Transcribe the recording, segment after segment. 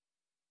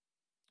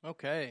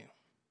Okay.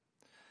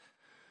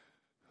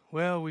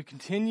 Well, we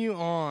continue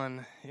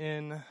on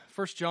in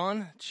 1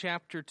 John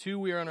chapter 2.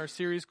 We are in our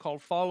series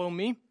called Follow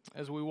Me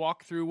as we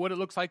walk through what it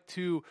looks like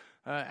to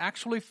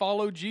actually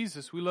follow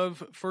Jesus. We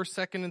love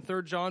 1st, 2nd, and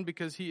 3rd John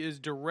because he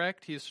is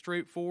direct, he is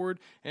straightforward,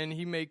 and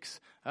he makes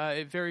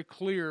it very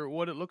clear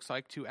what it looks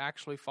like to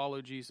actually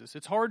follow Jesus.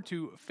 It's hard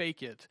to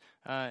fake it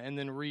and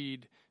then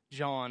read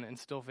John and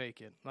still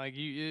fake it.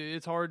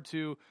 It's hard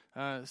to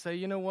say,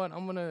 you know what,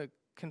 I'm going to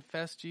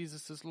confess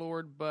Jesus as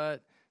Lord,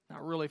 but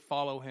not really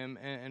follow him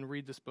and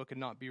read this book and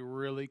not be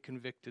really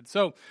convicted.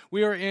 So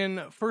we are in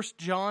 1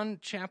 John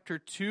chapter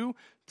 2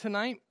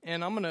 tonight,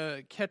 and I'm going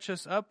to catch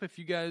us up if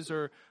you guys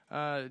are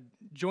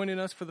joining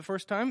us for the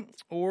first time,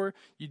 or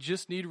you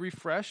just need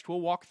refreshed. We'll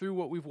walk through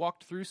what we've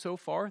walked through so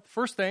far. The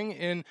first thing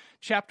in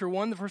chapter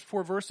 1, the first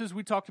 4 verses,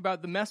 we talked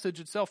about the message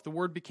itself. The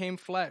Word became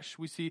flesh.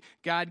 We see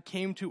God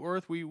came to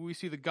earth. We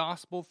see the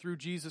gospel through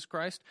Jesus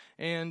Christ,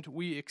 and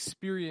we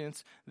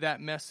experience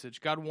that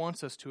message. God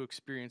wants us to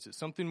experience it.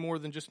 Something more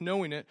than just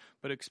knowing it,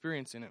 but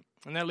experiencing it.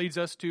 And that leads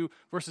us to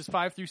verses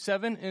 5 through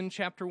 7 in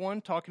chapter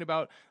 1, talking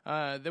about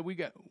that we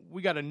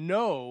got to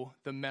know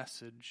the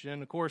message.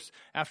 And of course,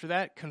 after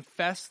that,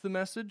 confess the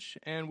message.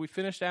 And we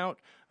finished out,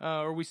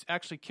 or we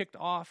actually kicked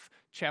off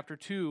chapter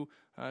 2,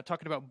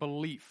 talking about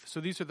belief.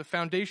 So these are the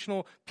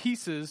foundational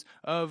pieces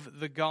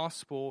of the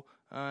gospel,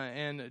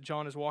 and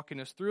John is walking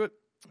us through it.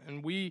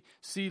 And we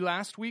see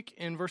last week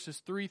in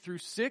verses 3 through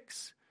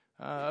 6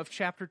 of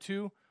chapter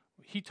 2,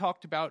 he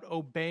talked about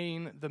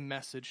obeying the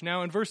message.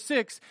 Now, in verse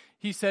 6,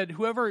 he said,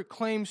 whoever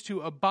claims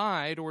to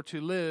abide or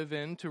to live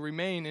in, to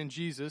remain in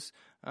Jesus,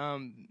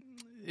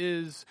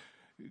 is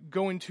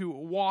going to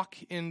walk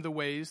in the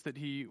ways that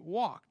he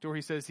walked, or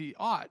he says he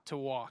ought to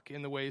walk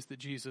in the ways that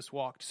Jesus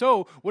walked.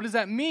 So, what does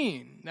that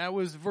mean? That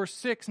was verse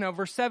 6. Now,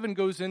 verse 7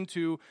 goes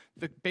into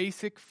the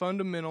basic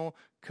fundamental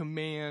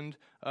command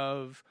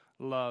of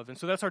love. And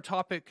so that's our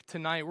topic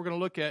tonight. We're going to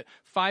look at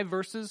 5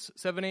 verses,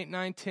 7, 8,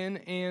 9, 10,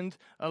 and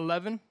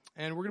 11.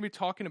 And we're going to be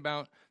talking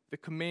about the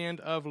command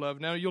of love.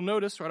 Now, you'll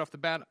notice right off the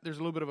bat, there's a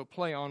little bit of a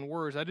play on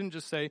words. I didn't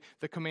just say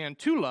the command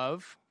to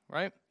love,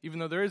 right? Even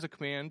though there is a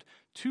command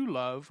to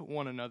love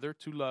one another,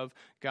 to love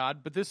God.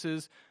 But this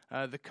is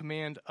the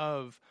command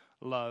of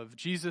love.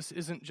 Jesus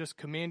isn't just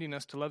commanding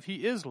us to love.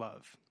 He is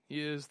love.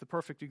 He is the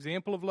perfect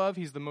example of love.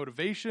 He's the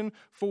motivation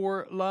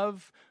for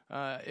love.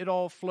 It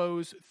all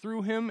flows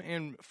through him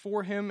and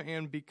for him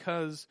and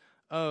because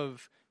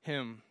of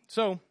him.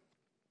 So,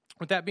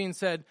 with that being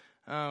said,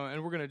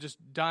 and we're going to just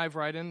dive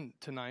right in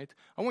tonight,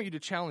 I want you to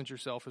challenge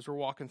yourself as we're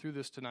walking through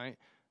this tonight.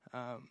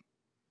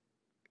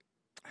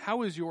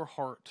 How is your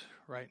heart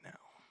right now?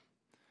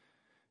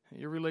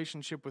 Your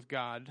relationship with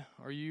God,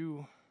 are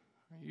you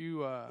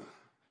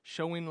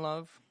showing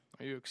love?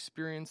 Are you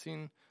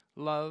experiencing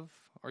love?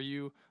 Are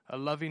you a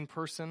loving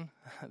person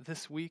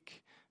this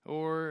week?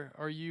 Or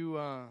are you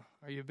a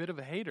bit of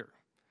a hater?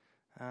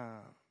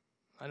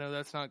 I know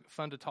that's not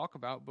fun to talk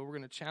about, but we're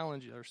going to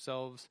challenge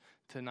ourselves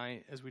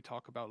tonight as we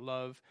talk about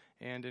love,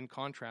 and in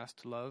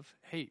contrast to love,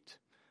 hate.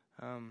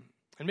 And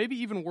maybe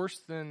even worse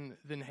than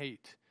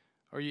hate.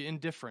 Are you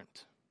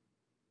indifferent?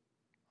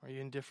 Are you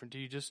indifferent? Do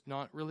you just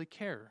not really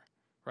care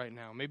right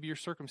now? Maybe your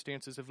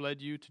circumstances have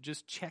led you to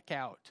just check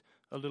out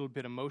a little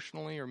bit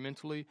emotionally or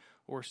mentally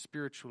or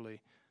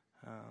spiritually.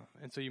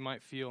 And so you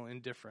might feel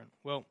indifferent.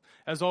 Well,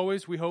 as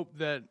always, we hope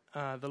that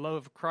the love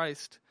of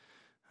Christ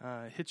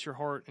hits your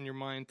heart and your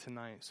mind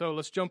tonight. So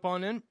let's jump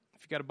on in.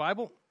 If you got a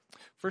Bible,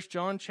 1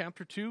 John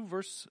chapter 2,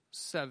 verse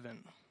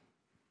 7.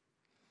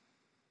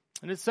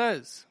 And it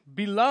says,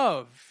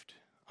 Beloved,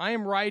 I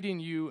am writing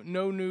you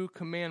no new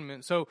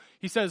commandment. So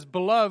he says,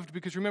 beloved,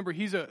 because remember,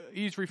 he's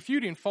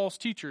refuting false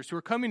teachers who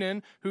are coming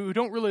in, who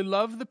don't really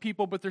love the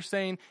people, but they're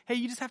saying, hey,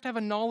 you just have to have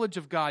a knowledge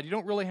of God. You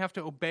don't really have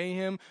to obey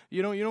him.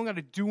 You don't got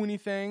to do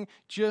anything.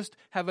 Just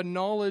have a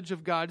knowledge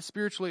of God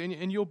spiritually,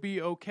 and you'll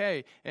be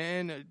okay.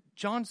 And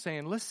John's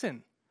saying,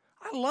 listen,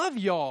 I love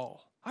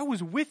y'all. I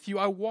was with you.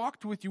 I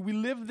walked with you. We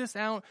lived this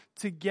out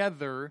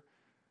together.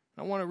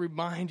 I want to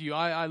remind you,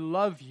 I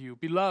love you.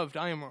 Beloved,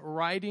 I am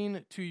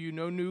writing to you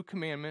no new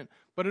commandment,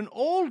 but an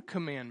old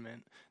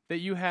commandment that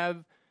you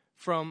have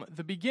from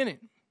the beginning.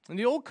 And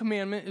the old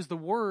commandment is the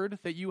word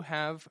that you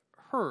have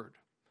heard.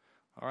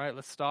 All right,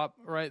 let's stop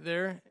right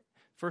there.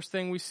 First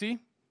thing we see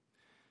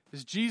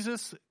is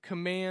Jesus'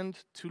 command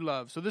to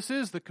love. So this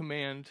is the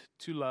command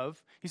to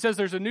love. He says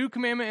there's a new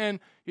commandment, and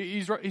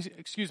he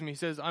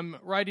says, I'm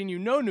writing you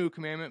no new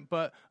commandment,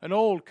 but an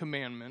old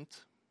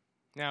commandment.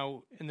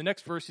 Now, in the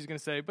next verse, he's going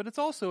to say, but it's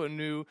also a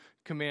new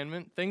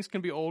commandment. Things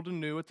can be old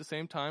and new at the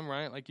same time,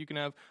 right? Like you can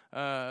have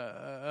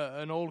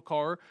an old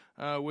car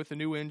with a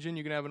new engine.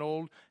 You can have an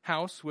old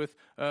house with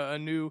a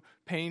new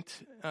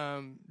paint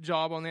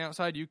job on the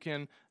outside. You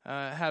can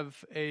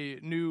have a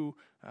new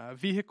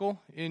vehicle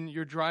in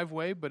your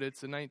driveway, but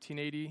it's a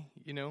 1980,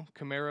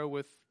 Camaro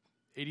with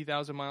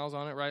 80,000 miles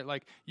on it, right?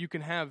 Like you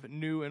can have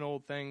new and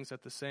old things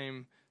at the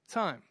same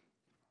time.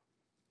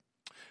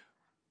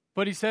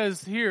 But he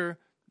says here,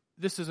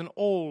 this is an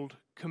old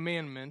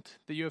commandment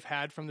that you have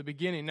had from the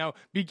beginning. Now,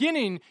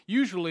 beginning,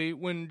 usually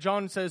when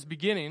John says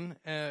beginning,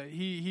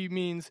 he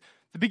means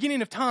the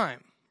beginning of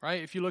time,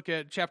 right? If you look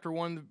at chapter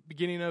 1, the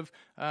beginning of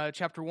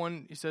chapter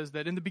 1, he says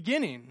that in the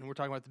beginning, and we're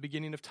talking about the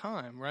beginning of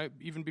time, right?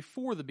 Even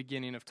before the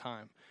beginning of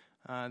time.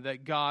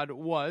 That God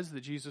was,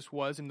 that Jesus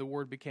was, and the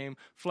Word became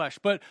flesh.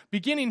 But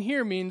beginning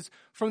here means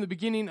from the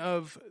beginning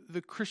of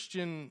the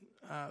Christian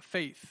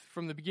faith,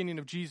 from the beginning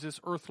of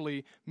Jesus'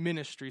 earthly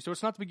ministry. So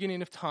it's not the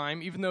beginning of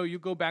time, even though you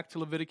go back to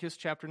Leviticus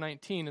chapter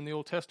 19 in the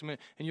Old Testament,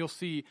 and you'll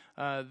see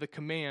the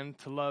command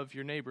to love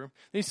your neighbor. And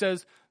he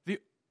says,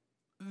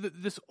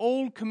 this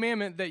old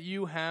commandment that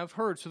you have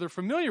heard. So they're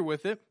familiar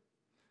with it,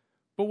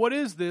 but what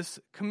is this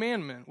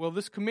commandment? Well,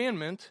 this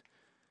commandment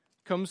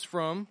comes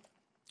from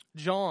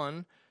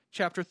John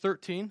chapter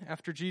 13,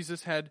 after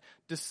Jesus had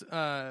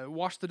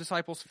washed the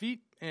disciples' feet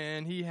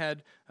and he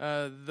had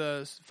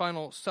the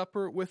final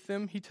supper with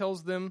them. He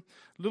tells them,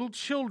 little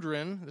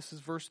children, this is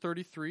verse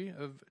 33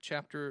 of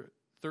chapter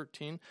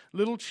 13,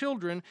 little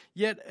children,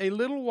 yet a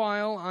little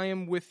while I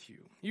am with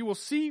you. You will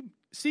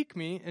seek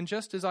me, and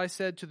just as I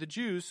said to the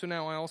Jews, so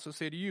now I also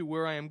say to you,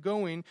 where I am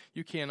going,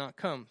 you cannot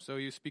come. So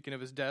he was speaking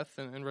of his death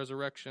and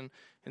resurrection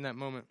in that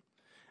moment.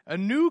 A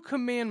new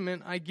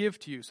commandment I give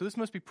to you. So this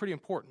must be pretty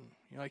important.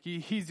 Like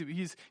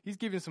he's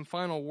giving some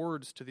final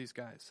words to these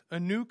guys.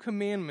 A new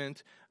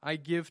commandment I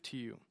give to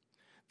you,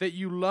 that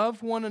you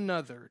love one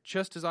another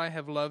just as I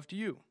have loved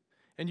you.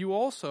 And you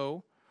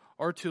also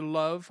are to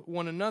love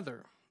one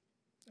another.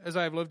 As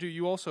I have loved you,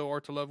 you also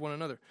are to love one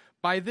another.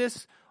 By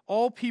this,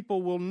 all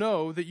people will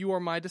know that you are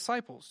my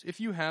disciples, if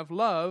you have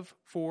love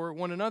for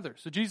one another.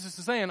 So Jesus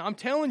is saying, I'm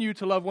telling you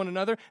to love one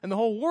another, and the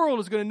whole world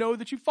is going to know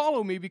that you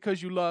follow me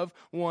because you love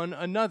one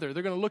another.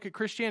 They're going to look at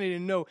Christianity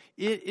and know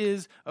it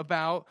is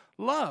about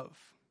love.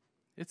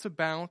 It's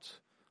about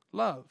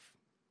love.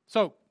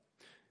 So,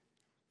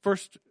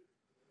 first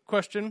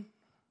question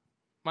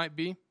might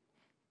be,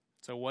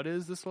 so what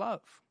is this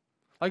love?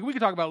 Like, we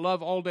could talk about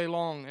love all day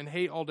long and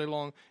hate all day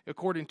long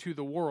according to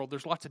the world.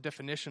 There's lots of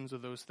definitions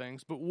of those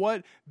things. But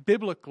what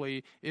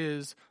biblically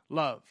is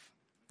love?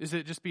 Is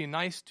it just being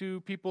nice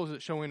to people? Is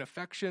it showing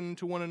affection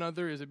to one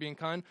another? Is it being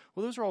kind?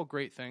 Well, those are all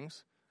great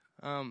things.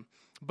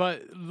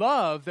 But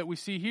love that we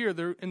see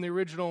here in the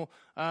original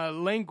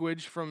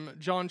language from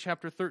John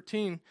chapter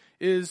 13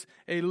 is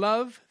a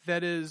love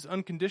that is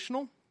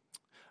unconditional,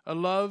 a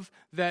love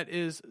that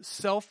is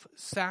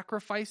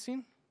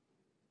self-sacrificing,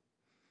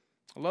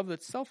 a love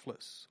that's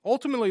selfless.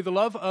 Ultimately, the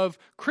love of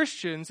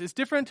Christians is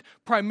different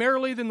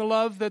primarily than the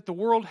love that the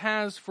world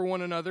has for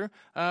one another,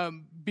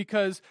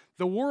 because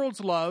the world's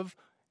love,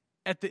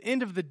 at the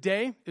end of the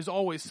day, is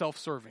always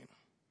self-serving,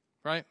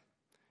 right?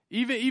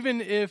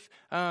 Even if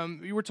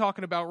you were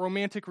talking about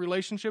romantic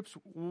relationships,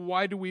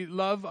 why do we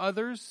love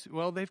others?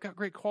 Well, they've got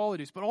great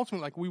qualities, but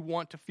ultimately, like, we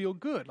want to feel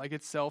good, like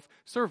it's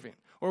self-serving.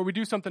 Or we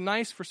do something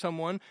nice for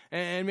someone,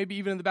 and maybe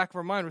even in the back of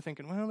our mind, we're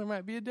thinking, well, there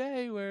might be a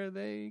day where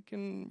they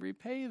can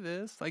repay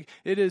this. Like,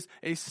 it is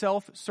a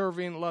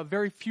self-serving love.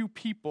 Very few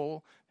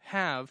people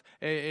have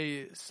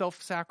a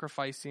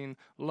self-sacrificing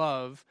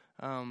love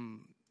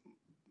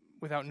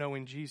without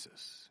knowing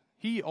Jesus.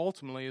 He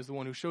ultimately is the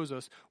one who shows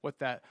us what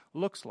that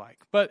looks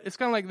like. But it's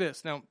kind of like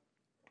this. Now,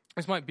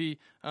 this might be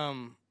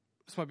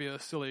a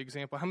silly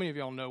example. How many of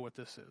y'all know what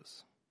this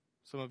is?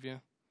 Some of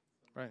you,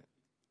 right?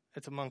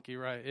 It's a monkey,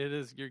 right? It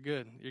is. You're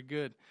good. You're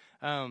good.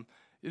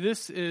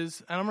 This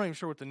is, and I'm not even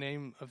sure what the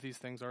name of these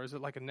things are. Is it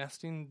like a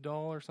nesting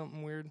doll or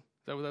something weird? Is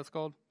that what that's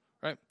called?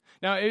 Right?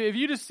 Now, if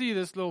you just see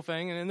this little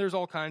thing, and there's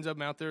all kinds of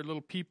them out there,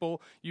 little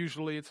people,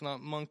 usually it's not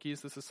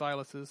monkeys, this is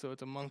Silas's, so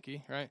it's a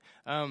monkey, right?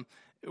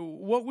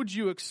 What would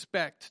you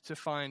expect to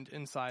find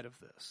inside of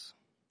this?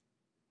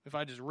 If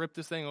I just rip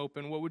this thing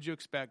open, what would you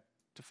expect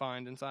to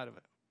find inside of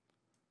it?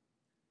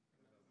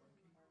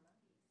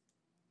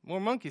 More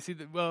monkeys. See,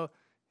 well,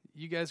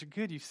 you guys are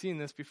good. You've seen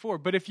this before.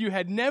 But if you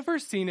had never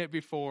seen it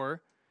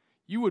before,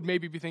 you would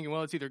maybe be thinking,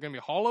 well, it's either going to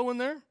be hollow in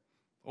there,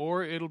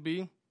 or it'll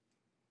be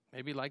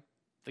maybe like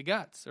the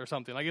guts or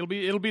something. Like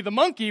it'll be the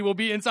monkey will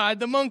be inside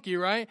the monkey,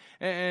 right?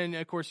 And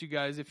of course, you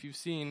guys, if you've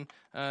seen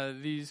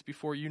these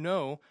before, you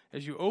know,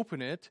 as you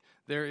open it,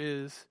 there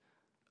is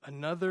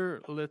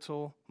another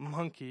little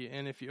monkey.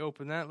 And if you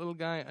open that little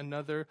guy,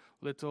 another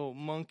little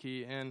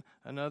monkey and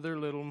another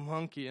little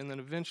monkey. And then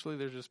eventually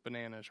there's just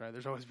bananas, right?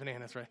 There's always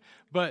bananas, right?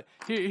 But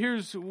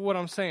here's what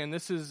I'm saying.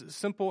 This is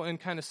simple and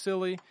kind of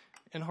silly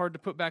and hard to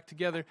put back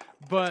together.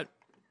 But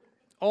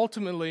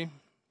ultimately,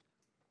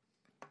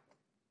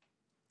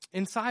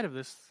 inside of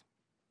this,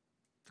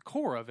 the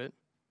core of it,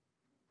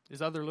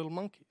 is other little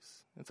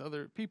monkeys. It's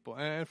other people.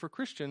 And for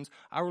Christians,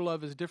 our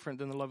love is different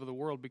than the love of the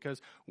world because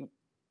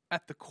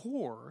at the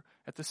core,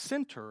 at the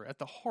center, at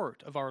the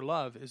heart of our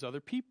love is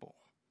other people,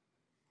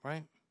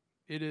 right?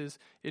 It is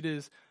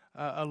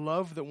a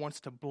love that wants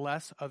to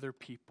bless other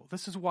people.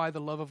 This is why the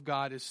love of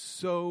God is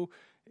so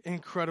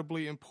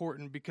incredibly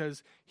important,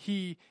 because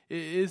he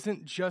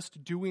isn't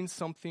just doing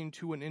something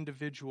to an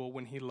individual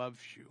when he loves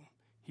you.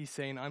 He's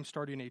saying, I'm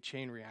starting a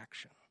chain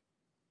reaction.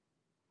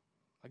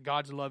 Like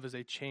God's love is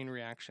a chain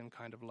reaction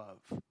kind of love.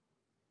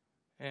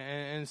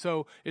 And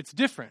so it's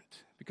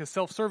different because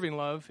self-serving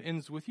love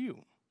ends with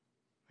you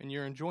and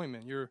your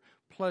enjoyment, your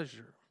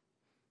pleasure.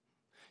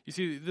 You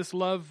see, this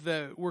love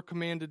that we're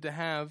commanded to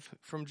have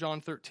from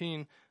John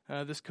 13,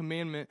 this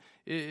commandment,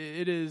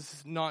 it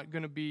is not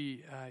going to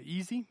be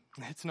easy.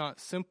 It's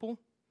not simple.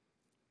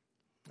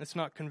 It's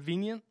not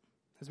convenient.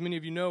 As many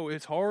of you know,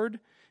 it's hard.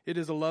 It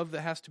is a love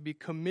that has to be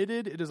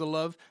committed. It is a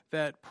love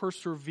that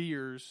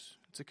perseveres.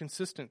 It's a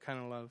consistent kind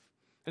of love.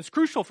 It's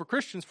crucial for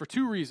Christians for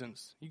two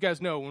reasons. You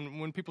guys know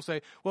when people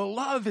say, well,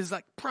 love is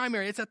like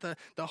primary. It's at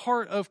the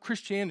heart of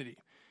Christianity.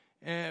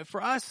 And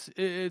for us,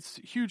 it's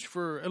huge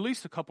for at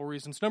least a couple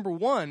reasons. Number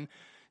one,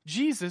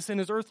 Jesus in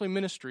his earthly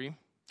ministry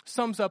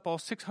sums up all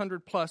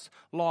 600 plus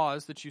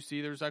laws that you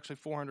see. There's actually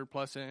 400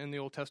 plus in the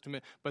Old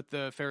Testament, but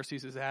the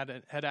Pharisees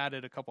had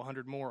added a couple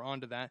hundred more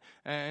onto that.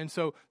 And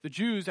so the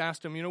Jews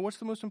asked him, what's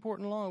the most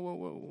important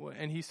law?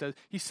 And he says,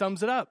 he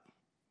sums it up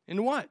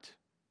in what?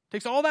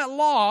 Takes all that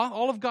law,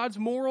 all of God's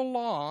moral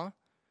law,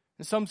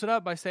 and sums it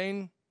up by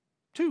saying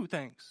two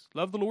things.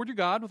 Love the Lord your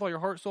God with all your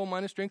heart, soul,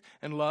 mind, and strength,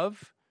 and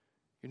love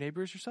your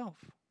neighbor as yourself.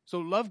 So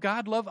love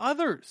God, love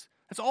others.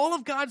 That's all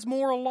of God's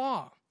moral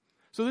law.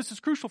 So this is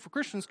crucial for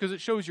Christians because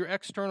it shows your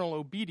external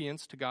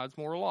obedience to God's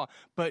moral law.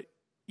 But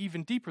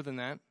even deeper than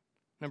that,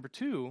 number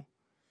two,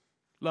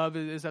 love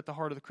is at the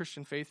heart of the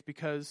Christian faith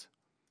because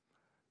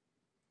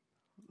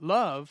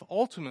love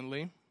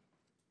ultimately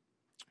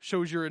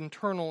shows your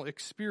internal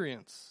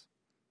experience.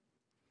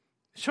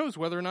 It shows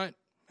whether or not,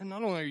 and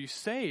not only are you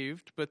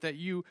saved, but that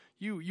you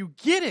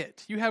get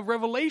it. You have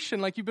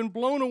revelation, like you've been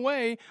blown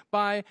away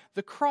by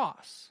the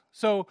cross.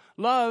 So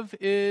love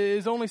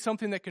is only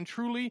something that can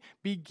truly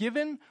be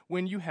given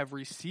when you have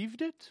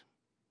received it.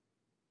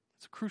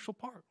 It's a crucial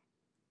part.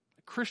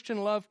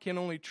 Christian love can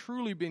only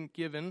truly be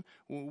given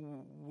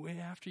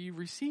after you've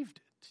received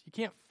it. You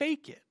can't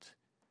fake it.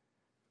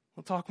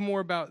 We'll talk more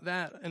about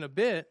that in a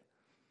bit.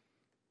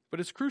 But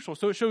it's crucial.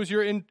 So it shows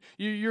your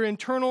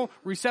internal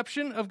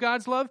reception of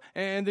God's love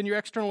and then your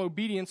external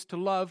obedience to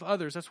love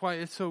others. That's why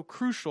it's so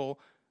crucial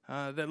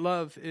that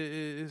love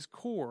is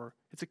core.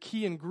 It's a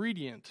key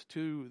ingredient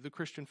to the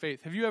Christian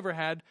faith. Have you ever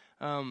had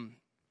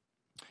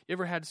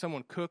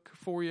someone cook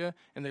for you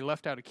and they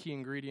left out a key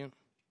ingredient?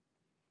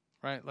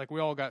 Right? Like we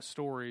all got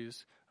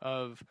stories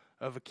of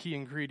a key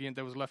ingredient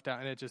that was left out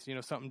and it just,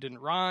 something didn't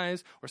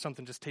rise or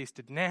something just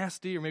tasted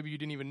nasty or maybe you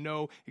didn't even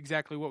know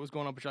exactly what was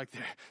going on, but you're like,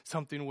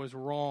 something was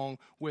wrong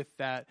with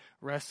that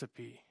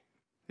recipe.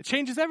 It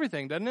changes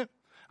everything, doesn't it?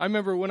 I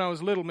remember when I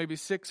was little, maybe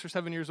 6 or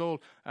 7 years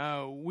old,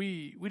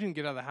 we didn't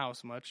get out of the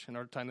house much in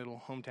our tiny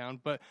little hometown,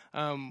 but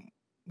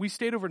we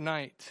stayed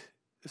overnight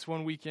this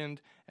one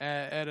weekend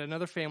at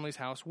another family's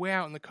house way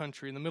out in the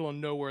country in the middle of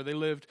nowhere. They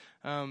lived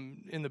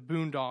in the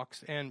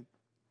boondocks, and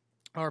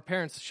our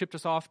parents shipped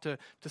us off to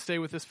stay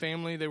with this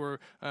family. They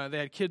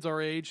had kids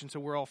our age, and so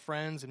we're all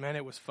friends. And man,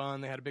 it was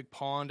fun. They had a big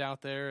pond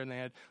out there, and they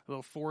had a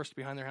little forest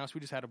behind their house. We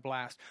just had a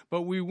blast.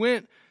 But we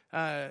went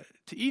to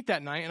eat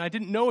that night, and I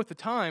didn't know at the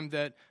time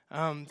that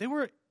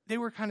they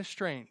were kind of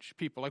strange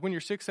people. Like when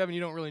you're 6, 7,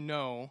 you don't really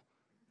know.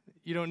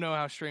 You don't know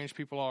how strange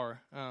people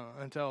are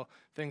until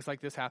things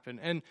like this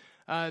happen. And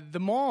the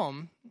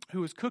mom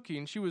who was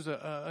cooking, she was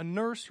a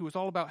nurse who was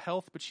all about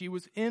health, but she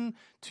was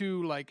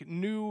into like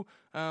new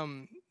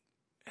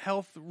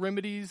health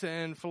remedies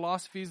and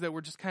philosophies that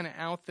were just kind of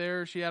out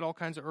there. She had all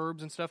kinds of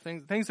herbs and stuff,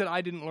 things that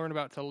I didn't learn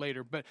about till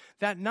later. But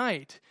that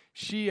night,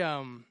 she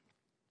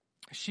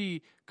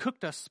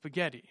cooked us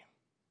spaghetti.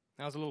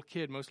 Now, as a little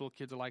kid, most little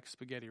kids like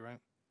spaghetti, right?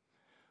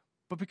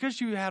 But because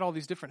she had all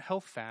these different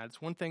health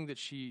fads, one thing that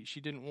she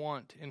didn't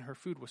want in her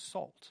food was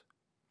salt.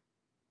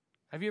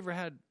 Have you ever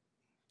had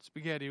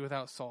spaghetti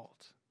without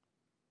salt?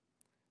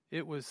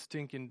 It was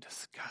stinking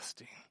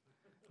disgusting.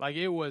 Like,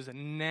 it was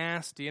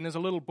nasty. And as a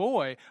little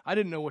boy, I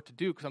didn't know what to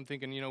do because I'm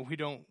thinking, we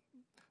don't,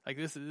 like,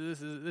 this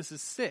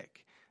is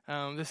sick.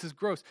 This is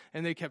gross.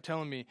 And they kept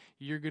telling me,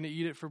 you're going to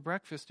eat it for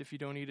breakfast if you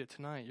don't eat it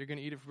tonight. You're going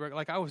to eat it for breakfast.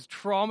 Like, I was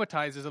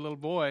traumatized as a little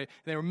boy.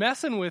 They were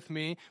messing with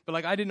me, but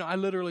like, I didn't know. I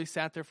literally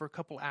sat there for a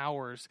couple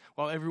hours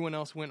while everyone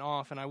else went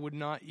off, and I would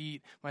not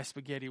eat my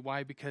spaghetti.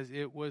 Why? Because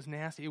it was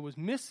nasty. It was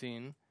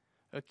missing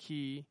a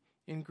key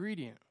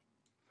ingredient.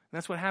 And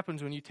that's what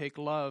happens when you take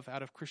love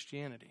out of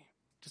Christianity.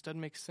 It just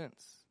doesn't make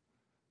sense.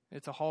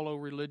 It's a hollow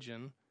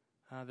religion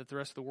that the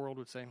rest of the world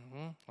would say,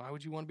 why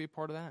would you want to be a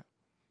part of that?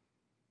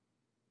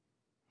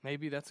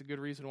 Maybe that's a good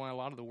reason why a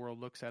lot of the world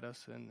looks at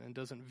us and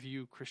doesn't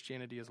view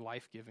Christianity as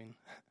life-giving,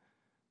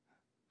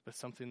 but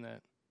something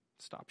that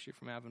stops you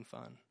from having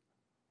fun.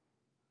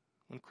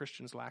 When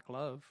Christians lack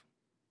love,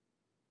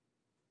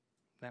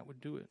 that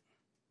would do it.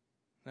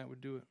 That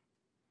would do it.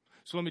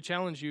 So let me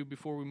challenge you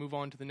before we move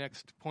on to the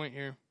next point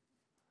here.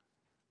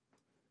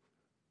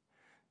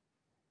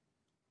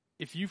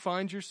 If you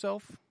find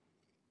yourself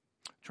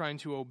trying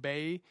to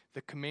obey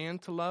the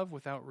command to love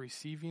without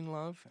receiving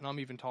love, and I'm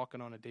even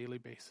talking on a daily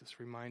basis,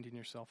 reminding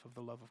yourself of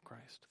the love of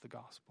Christ, the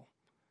gospel,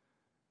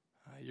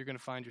 you're going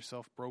to find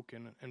yourself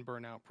broken and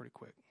burn out pretty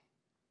quick.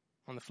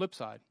 On the flip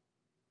side,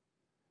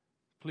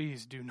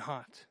 Please do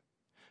not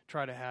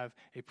try to have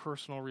a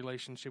personal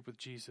relationship with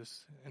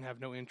Jesus and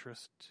have no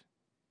interest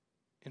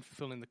in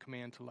fulfilling the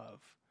command to love.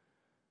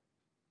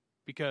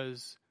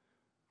 Because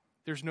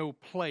there's no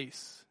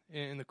place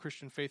in the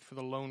Christian faith for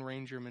the Lone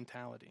Ranger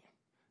mentality.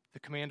 The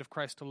command of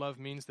Christ to love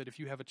means that if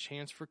you have a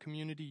chance for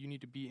community, you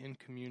need to be in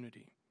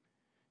community.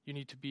 You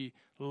need to be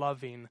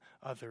loving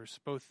others,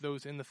 both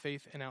those in the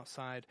faith and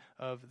outside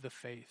of the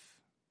faith.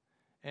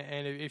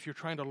 And if you're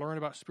trying to learn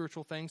about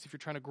spiritual things, if you're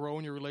trying to grow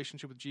in your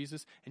relationship with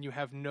Jesus, and you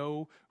have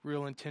no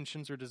real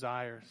intentions or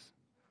desires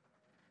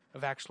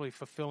of actually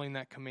fulfilling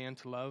that command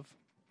to love,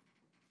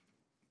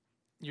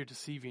 you're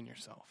deceiving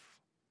yourself.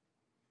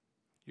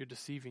 You're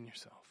deceiving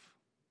yourself.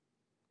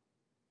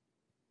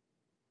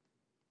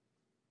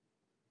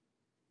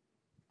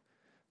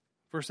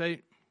 Verse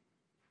 8.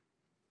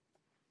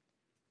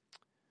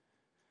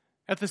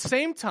 At the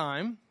same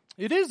time,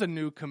 it is a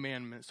new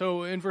commandment.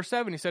 So in verse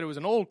 7, he said it was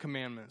an old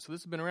commandment. So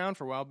this has been around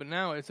for a while, but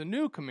now it's a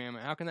new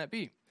commandment. How can that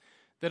be?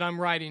 That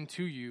I'm writing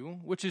to you,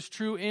 which is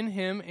true in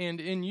him and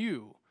in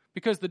you.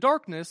 Because the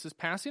darkness is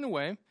passing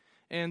away,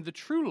 and the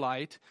true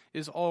light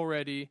is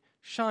already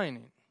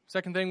shining.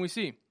 Second thing we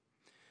see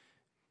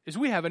is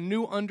we have a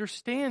new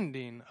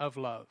understanding of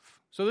love.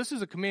 So this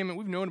is a commandment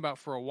we've known about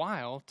for a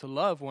while, to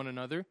love one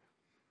another.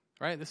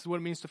 Right? This is what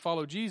it means to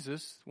follow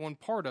Jesus, one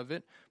part of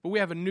it. But we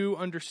have a new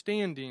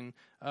understanding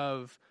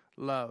of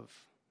love.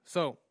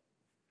 So,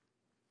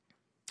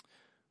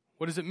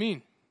 what does it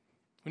mean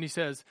when he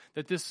says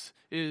that this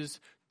is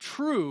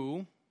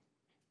true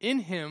in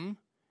him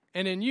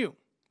and in you?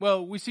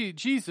 Well, we see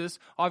Jesus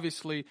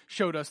obviously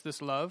showed us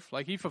this love,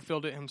 like he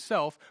fulfilled it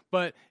himself,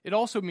 but it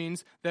also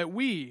means that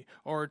we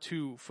are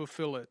to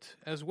fulfill it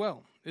as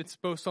well. It's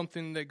both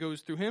something that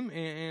goes through him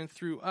and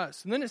through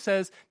us. And then it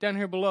says down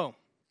here below,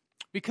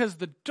 because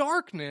the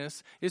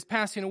darkness is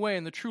passing away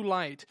and the true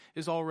light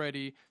is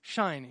already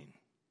shining.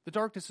 The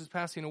darkness is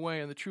passing away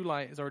and the true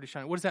light is already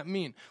shining. What does that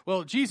mean?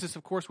 Well, Jesus,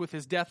 of course, with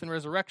his death and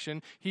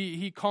resurrection,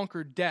 he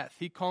conquered death.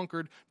 He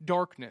conquered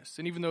darkness.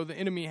 And even though the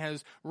enemy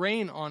has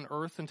reign on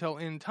earth until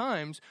end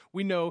times,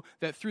 we know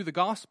that through the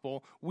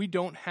gospel, we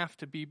don't have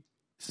to be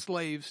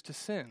slaves to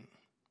sin,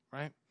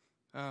 right?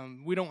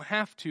 We don't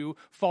have to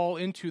fall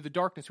into the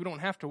darkness. We don't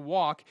have to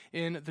walk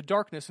in the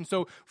darkness. And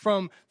so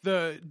from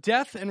the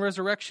death and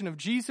resurrection of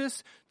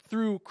Jesus,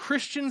 through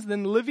Christians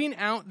then living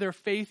out their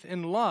faith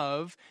in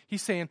love,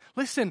 he's saying,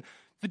 listen,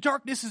 the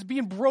darkness is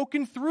being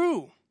broken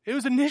through. It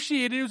was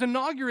initiated, it was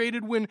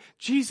inaugurated when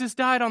Jesus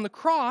died on the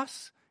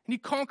cross and he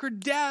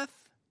conquered death.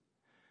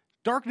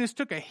 Darkness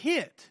took a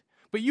hit.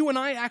 But you and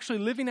I actually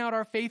living out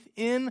our faith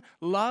in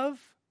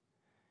love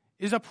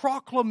is a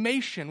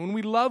proclamation. When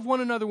we love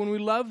one another, when we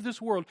love this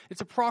world,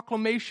 it's a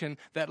proclamation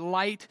that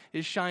light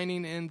is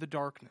shining in the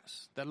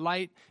darkness. That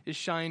light is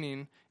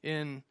shining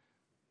in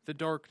the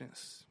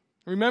darkness.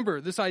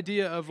 Remember, this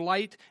idea of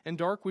light and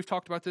dark, we've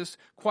talked about this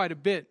quite a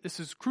bit. This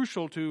is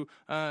crucial to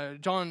 1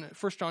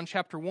 John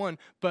chapter 1.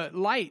 But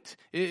light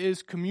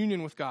is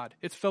communion with God.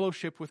 It's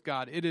fellowship with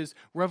God. It is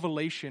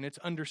revelation. It's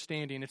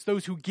understanding. It's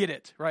those who get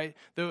it, right?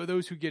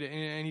 Those who get it.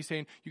 And he's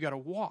saying, you got to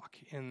walk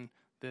in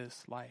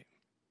this light.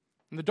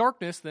 And the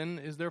darkness, then,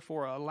 is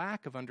therefore a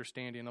lack of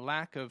understanding, a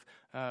lack of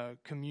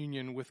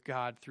communion with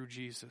God through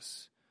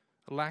Jesus,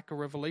 a lack of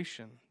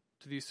revelation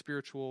to these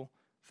spiritual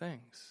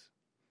things.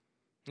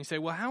 And you say,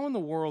 well, how in the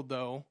world,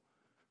 though,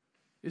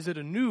 is it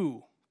a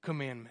new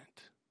commandment?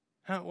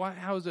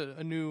 How is it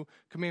a new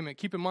commandment?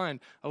 Keep in mind,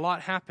 a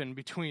lot happened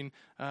between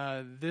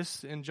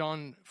this and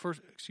John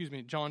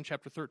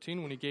chapter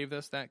 13 when he gave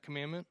us that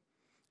commandment,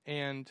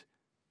 and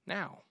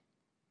now.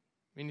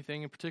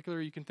 Anything in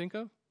particular you can think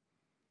of?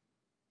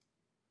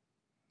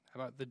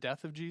 How about the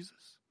death of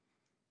Jesus?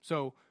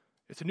 So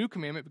it's a new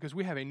commandment because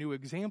we have a new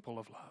example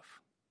of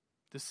love.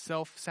 This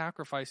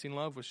self-sacrificing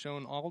love was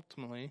shown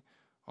ultimately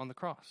on the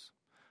cross.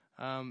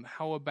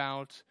 How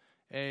about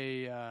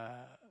a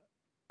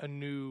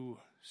new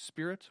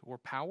spirit or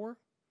power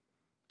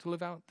to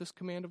live out this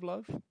command of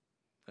love?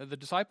 The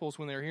disciples,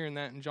 when they're hearing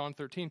that in John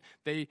 13,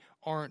 they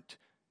aren't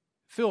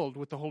filled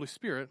with the Holy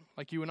Spirit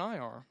like you and I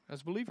are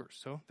as believers.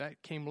 So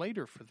that came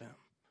later for them.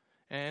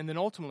 And then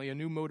ultimately a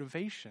new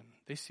motivation.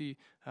 They see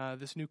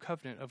this new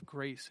covenant of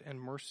grace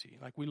and mercy.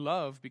 Like we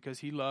love because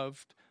he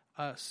loved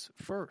us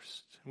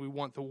first. We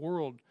want the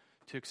world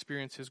to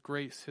experience his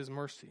grace, his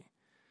mercy.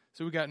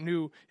 So we got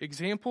new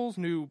examples,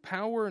 new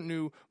power,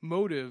 new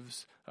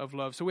motives of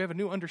love. So we have a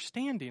new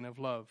understanding of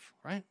love,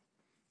 right?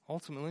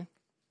 Ultimately.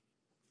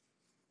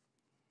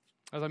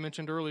 As I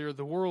mentioned earlier,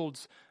 the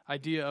world's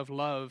idea of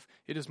love,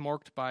 it is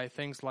marked by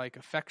things like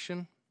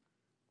affection,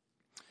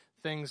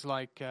 things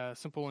like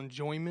simple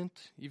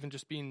enjoyment, even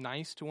just being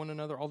nice to one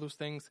another. All those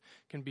things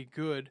can be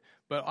good.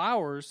 But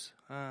our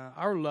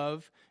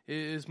love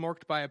is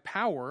marked by a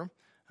power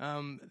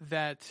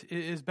that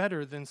is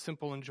better than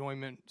simple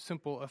enjoyment,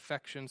 simple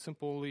affection,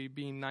 simply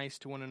being nice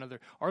to one another.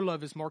 Our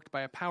love is marked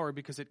by a power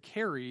because it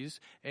carries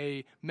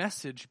a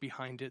message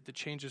behind it that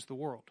changes the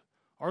world.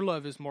 Our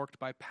love is marked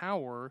by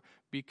power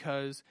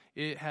because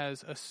it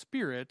has a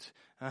spirit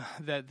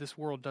that this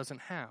world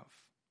doesn't have.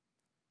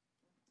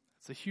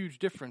 It's a huge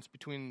difference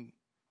between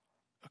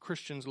a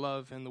Christian's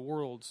love and the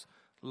world's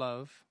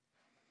love.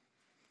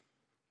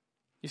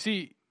 You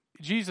see,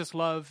 Jesus'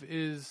 love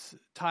is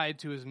tied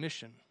to his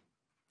mission.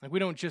 Like, we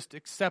don't just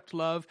accept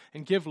love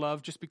and give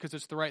love just because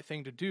it's the right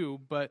thing to do,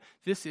 but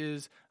this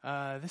is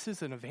an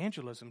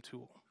evangelism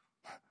tool.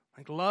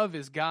 Like, love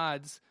is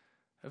God's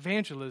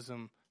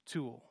evangelism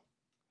tool.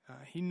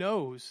 He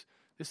knows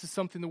this is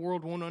something the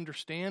world won't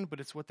understand,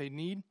 but it's what they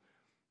need.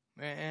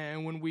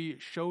 And when we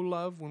show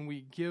love, when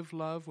we give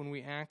love, when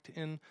we act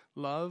in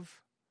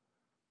love,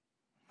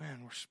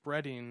 man, we're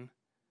spreading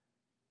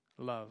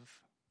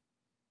love.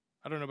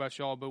 I don't know about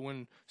y'all, but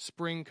when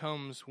spring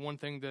comes, one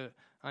thing that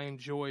I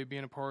enjoy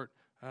being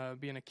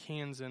being a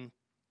Kansan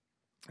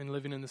and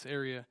living in this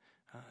area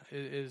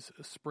is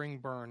a spring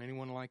burn.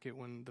 Anyone like it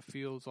when the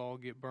fields all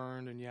get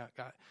burned and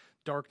got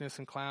darkness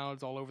and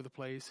clouds all over the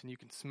place, and you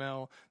can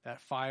smell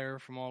that fire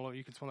from all over,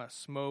 you can smell that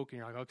smoke, and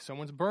you're like, okay,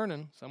 someone's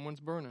burning,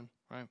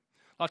 right?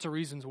 Lots of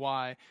reasons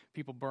why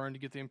people burn: to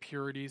get the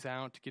impurities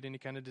out, to get any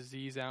kind of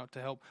disease out,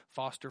 to help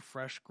foster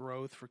fresh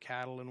growth for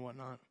cattle and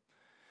whatnot.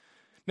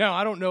 Now,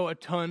 I don't know a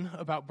ton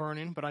about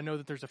burning, but I know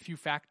that there's a few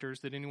factors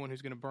that anyone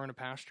who's going to burn a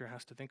pasture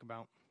has to think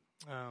about.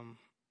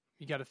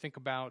 You got to think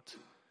about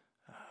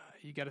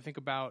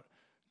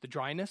the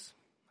dryness,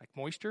 like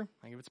moisture.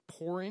 Like if it's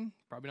pouring,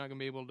 probably not going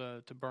to be able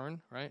to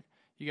burn, right?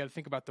 You got to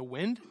think about the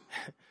wind.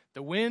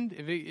 The wind,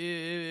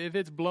 if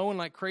it's blowing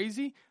like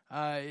crazy,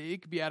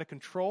 it could be out of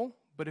control.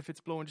 But if it's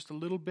blowing just a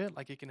little bit,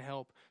 like it can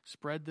help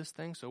spread this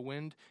thing. So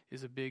wind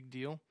is a big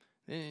deal.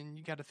 And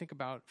you got to think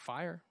about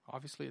fire,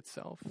 obviously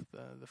itself.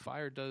 The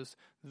fire does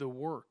the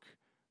work.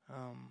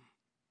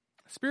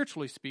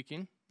 Spiritually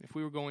speaking, if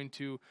we were going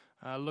to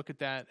look at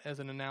that as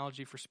an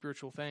analogy for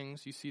spiritual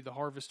things, you see the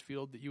harvest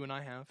field that you and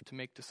I have to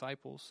make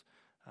disciples.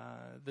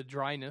 The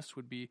dryness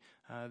would be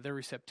their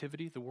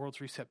receptivity, the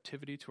world's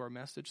receptivity to our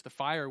message. The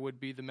fire would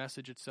be the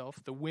message itself.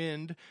 The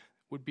wind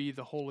would be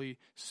the Holy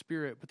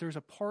Spirit. But there's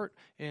a part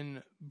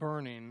in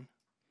burning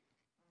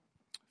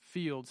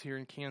fields here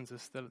in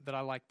Kansas that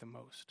I like the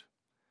most.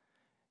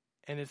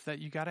 And it's that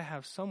you got to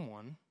have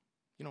someone,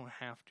 you don't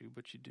have to,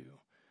 but you do,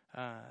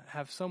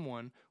 have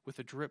someone with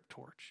a drip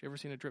torch. You ever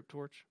seen a drip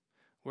torch?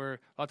 Where a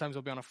lot of times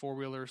they'll be on a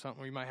four-wheeler or something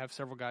where you might have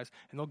several guys,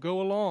 and they'll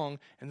go along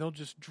and they'll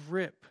just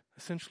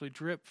essentially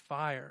drip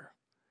fire.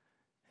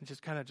 And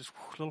just kind of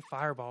little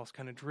fireballs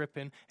kind of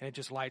dripping, and it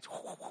just lights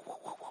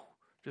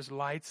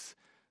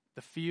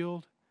the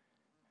field.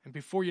 And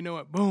before you know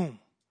it, boom,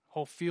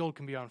 whole field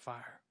can be on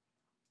fire.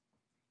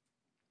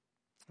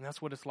 And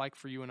that's what it's like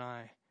for you and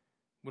I.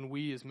 When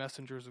we, as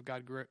messengers of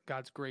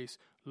God's grace,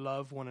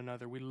 love one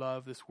another, we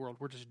love this world,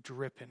 we're just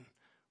dripping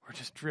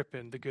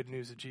the good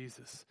news of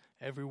Jesus.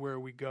 Everywhere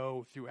we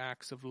go, through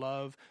acts of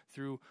love,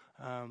 through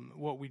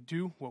what we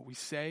do, what we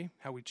say,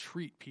 how we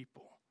treat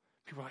people.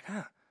 People are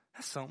like,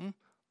 that's something.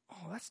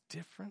 Oh, that's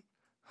different.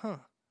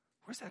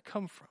 Where's that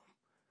come from?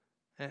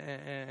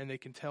 And they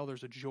can tell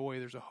there's a joy,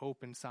 there's a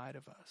hope inside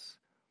of us.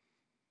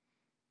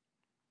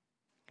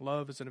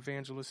 Love is an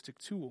evangelistic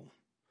tool.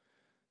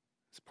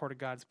 It's part of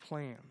God's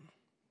plan.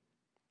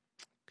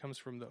 Comes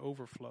from the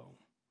overflow.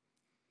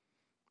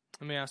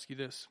 Let me ask you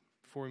this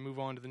before we move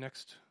on to the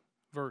next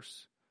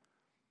verse.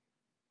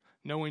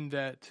 Knowing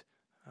that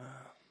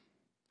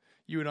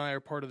you and I are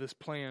part of this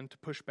plan to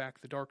push back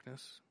the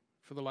darkness,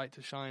 for the light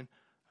to shine,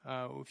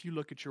 if you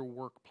look at your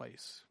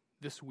workplace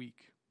this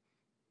week,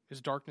 is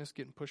darkness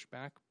getting pushed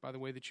back by the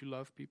way that you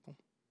love people?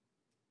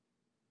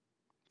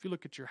 If you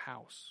look at your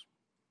house,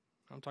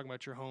 I'm talking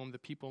about your home, the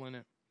people in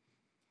it,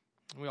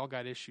 we all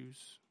got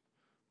issues.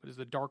 But is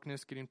the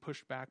darkness getting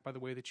pushed back by the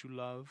way that you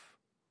love?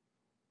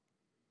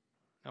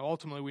 Now,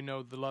 ultimately, we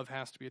know the love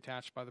has to be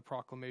attached by the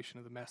proclamation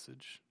of the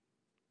message,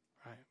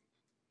 right?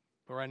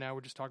 But right now,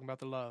 we're just talking about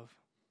the love.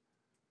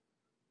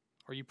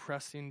 Are you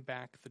pressing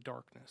back the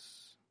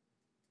darkness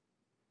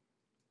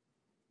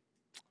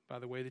by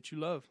the way that you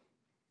love?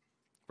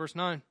 Verse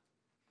 9.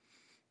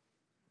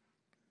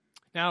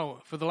 Now,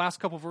 for the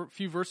last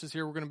few verses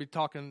here, we're going to be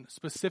talking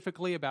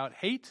specifically about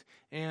hate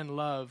and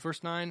love.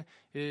 Verse 9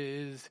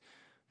 is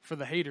for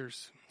the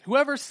haters.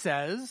 Whoever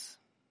says,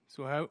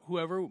 so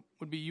whoever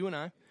would be you and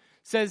I,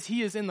 says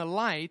he is in the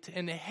light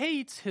and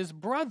hates his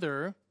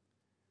brother,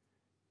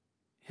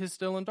 is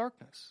still in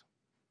darkness.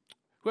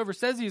 Whoever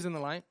says he is in the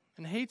light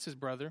and hates his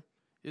brother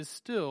is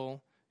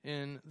still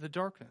in the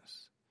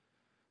darkness.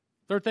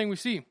 Third thing we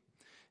see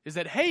is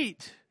that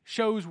hate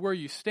shows where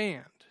you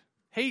stand.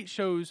 Hate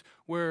shows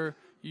where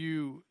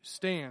you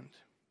stand.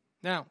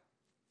 Now,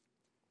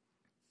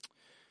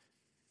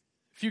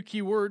 a few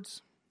key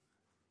words.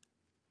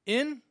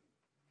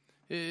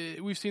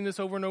 We've seen this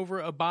over and over,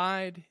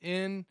 abide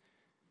in,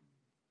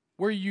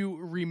 where you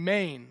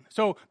remain.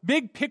 So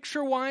big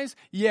picture-wise,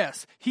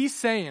 yes, he's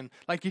saying,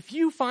 like if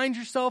you find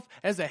yourself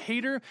as a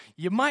hater,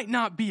 you might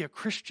not be a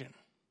Christian.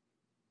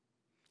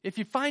 If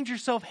you find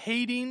yourself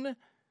hating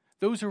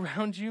those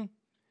around you,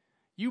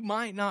 you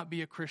might not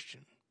be a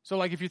Christian. So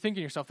like if you're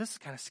thinking to yourself, this is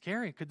kind of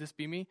scary, could this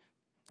be me?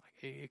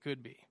 Like, it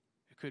could be.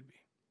 It could be.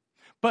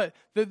 But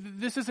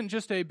this isn't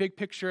just a big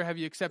picture, have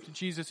you accepted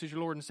Jesus as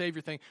your Lord and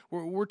Savior thing.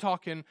 We're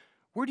talking,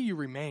 where do you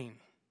remain?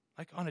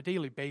 Like on a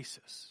daily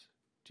basis.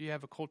 Do you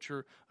have a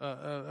culture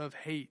of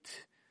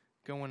hate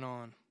going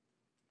on?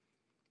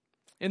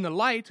 In the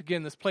light,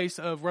 again, this place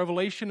of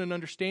revelation and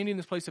understanding,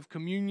 this place of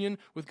communion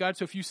with God.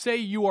 So if you say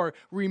you are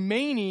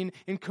remaining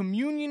in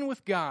communion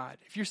with God,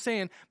 if you're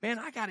saying, man,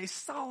 I got a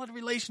solid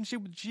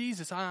relationship with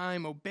Jesus,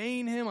 I'm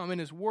obeying Him, I'm in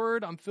His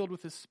Word, I'm filled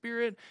with His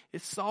Spirit,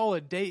 it's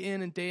solid day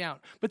in and day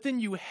out. But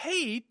then you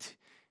hate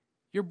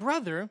your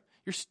brother,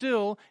 you're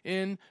still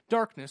in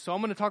darkness. So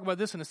I'm going to talk about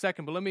this in a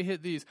second, but let me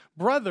hit these.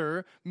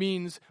 Brother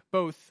means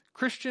both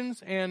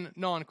Christians and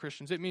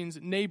non-Christians. It means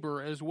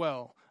neighbor as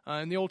well.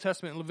 In the Old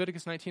Testament, in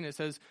Leviticus 19, it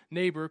says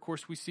neighbor. Of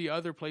course, we see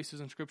other places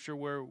in Scripture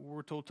where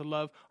we're told to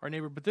love our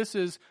neighbor. But this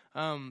is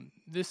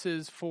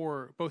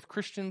for both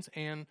Christians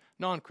and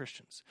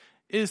non-Christians.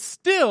 This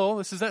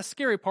is that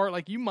scary part,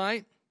 like you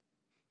might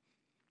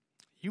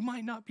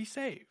not be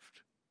saved.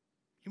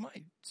 You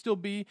might still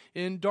be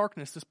in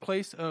darkness, this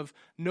place of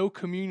no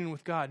communion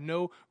with God,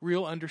 no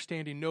real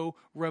understanding, no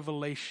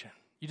revelation.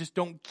 You just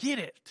don't get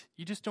it.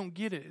 You just don't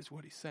get it is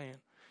what he's saying.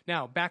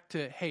 Now, back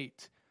to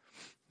hate.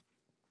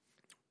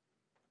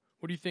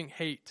 What do you think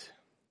hate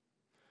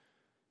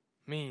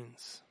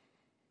means?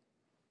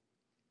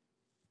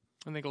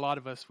 I think a lot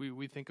of us,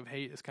 we think of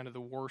hate as kind of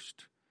the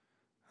worst.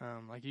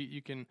 Like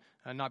you can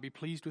not be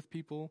pleased with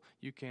people,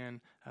 you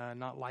can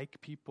not like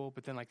people,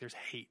 but then like there's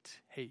hate.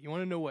 Hate. You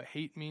want to know what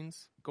hate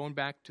means? Going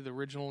back to the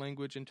original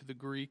language into the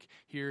Greek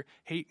here,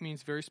 hate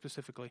means very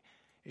specifically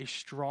a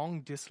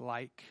strong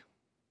dislike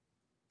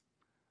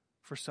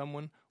for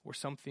someone or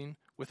something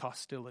with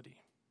hostility.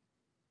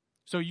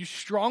 So you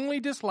strongly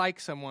dislike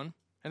someone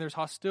and there's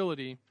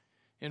hostility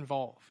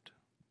involved.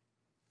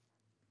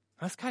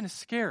 That's kind of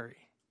scary.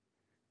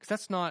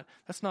 Because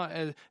that's not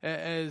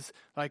as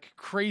like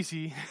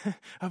crazy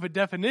of a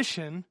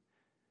definition.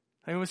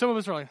 I mean, some of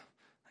us are like,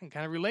 I can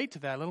kind of relate to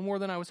that a little more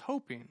than I was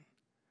hoping.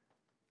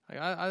 Like,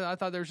 I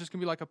thought there was just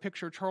gonna be like a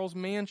picture of Charles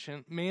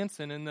Manson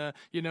in the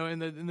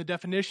in the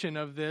definition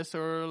of this,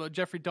 or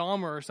Jeffrey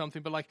Dahmer or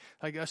something. But like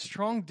a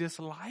strong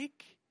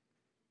dislike.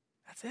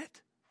 That's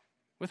it,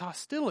 with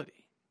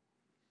hostility.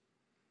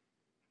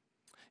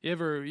 You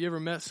ever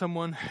met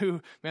someone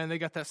who, man, they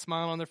got that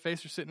smile on their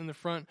face, they're sitting in the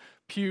front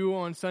pew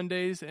on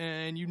Sundays,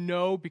 and you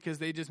know because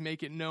they just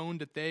make it known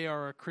that they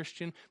are a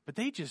Christian, but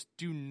they just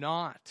do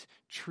not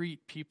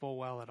treat people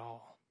well at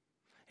all.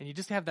 And you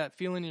just have that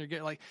feeling in your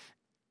gut like,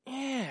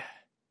 yeah,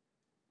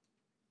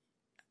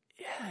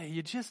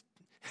 you just,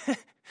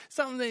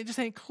 something that just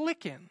ain't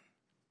clicking.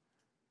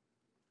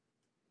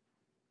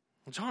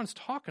 Well, John's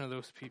talking to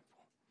those people,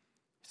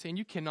 saying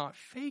you cannot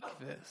fake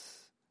this.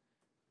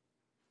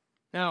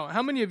 Now,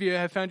 how many of you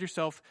have found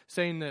yourself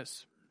saying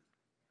this?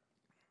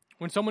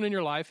 When someone in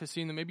your life has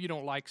seen that maybe you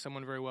don't like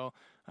someone very well,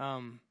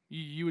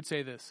 you would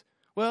say this.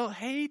 Well,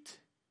 hate,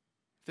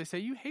 they say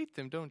you hate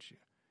them, don't you?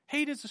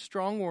 Hate is a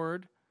strong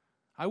word.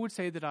 I would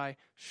say that I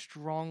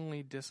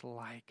strongly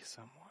dislike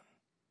someone.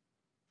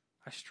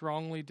 I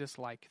strongly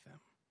dislike them.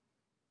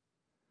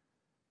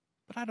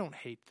 But I don't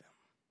hate them.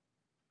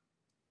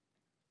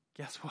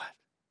 Guess what?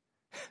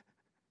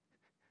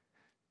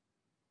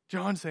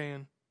 John's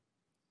saying,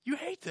 you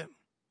hate them.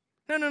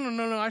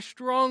 No. I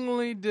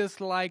strongly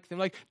dislike them.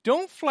 Like,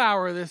 don't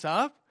flower this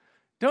up.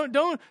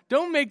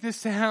 Don't make this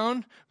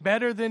sound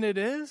better than it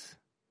is.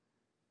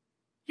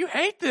 You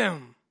hate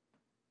them.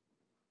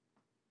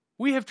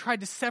 We have tried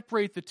to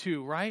separate the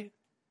two, right?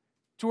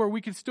 To where we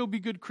can still be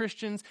good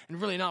Christians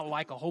and really not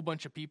like a whole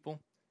bunch of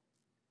people.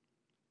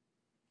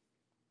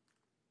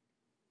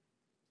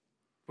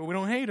 But we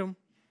don't hate them.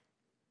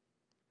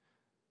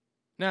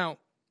 Now,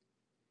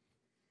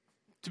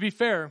 to be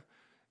fair,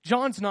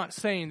 John's not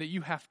saying that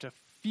you have to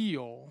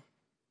feel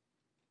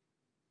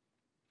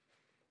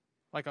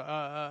like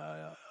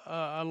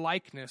a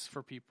likeness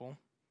for people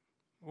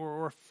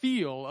or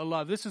feel a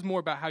love. This is more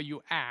about how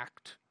you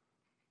act,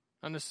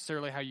 not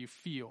necessarily how you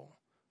feel,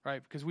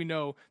 right? Because we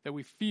know that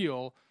we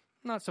feel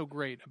not so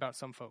great about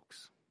some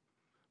folks.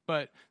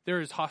 But there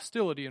is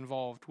hostility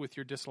involved with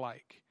your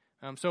dislike.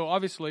 So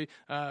obviously,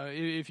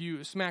 if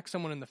you smack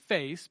someone in the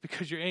face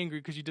because you're angry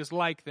because you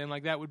dislike them,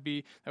 like that would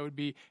be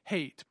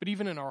hate. But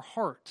even in our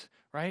heart,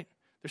 right?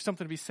 There's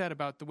something to be said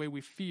about the way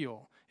we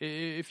feel.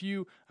 If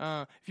you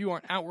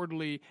aren't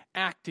outwardly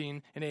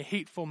acting in a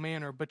hateful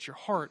manner, but your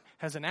heart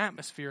has an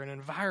atmosphere, an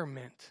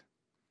environment,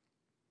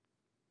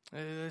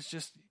 it's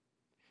just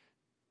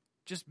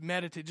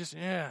meditate, just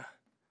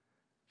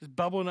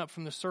bubbling up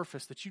from the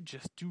surface that you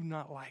just do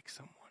not like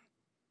someone.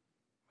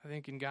 I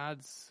think in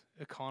God's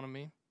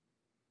economy,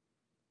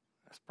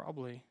 that's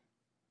probably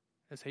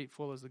as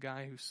hateful as the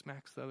guy who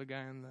smacks the other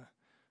guy in the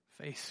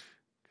face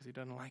because he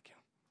doesn't like him.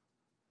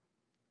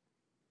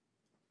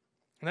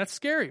 And that's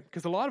scary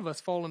because a lot of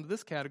us fall into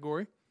this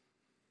category.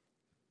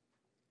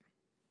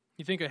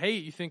 You think of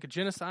hate, you think of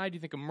genocide, you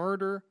think of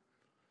murder.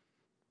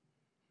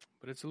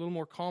 But it's a little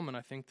more common,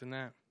 I think, than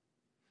that.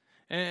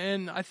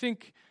 And I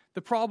think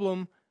the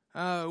problem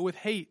with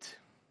hate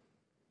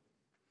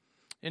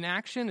in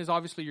action is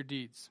obviously your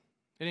deeds.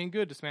 It ain't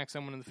good to smack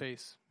someone in the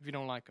face if you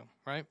don't like them,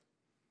 right?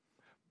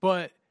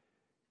 But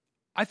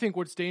I think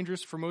what's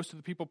dangerous for most of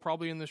the people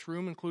probably in this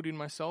room, including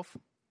myself,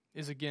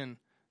 is, again,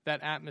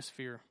 that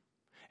atmosphere.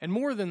 And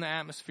more than the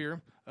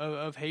atmosphere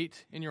of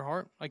hate in your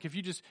heart, like if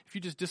you just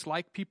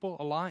dislike people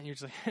a lot and you're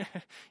just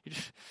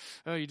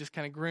like, you just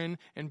kind of grin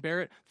and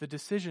bear it, the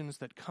decisions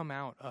that come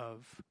out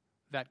of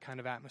that kind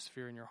of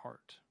atmosphere in your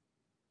heart.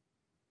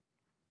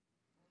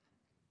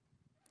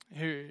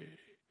 Here,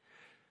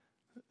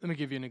 let me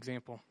give you an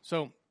example.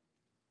 So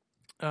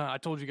I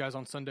told you guys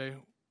on Sunday,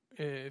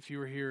 if you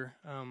were here,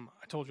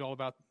 I told you all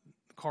about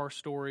the car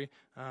story,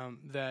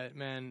 that,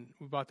 man,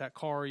 we bought that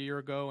car a year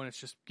ago, and it's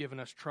just given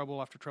us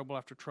trouble after trouble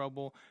after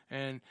trouble,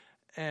 and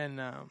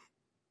I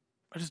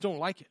just don't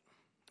like it.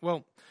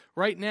 Well,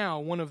 right now,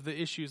 one of the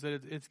issues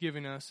that it's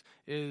giving us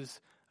is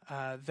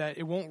that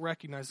it won't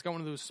recognize. It's got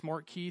one of those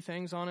smart key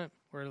things on it,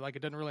 where like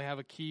it doesn't really have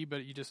a key,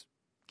 but you just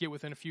get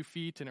within a few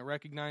feet, and it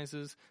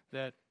recognizes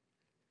that,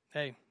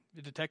 hey,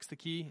 it detects the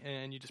key,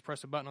 and you just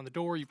press a button on the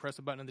door, you press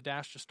a button on the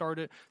dash to start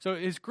it. So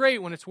it's great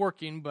when it's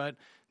working, but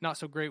not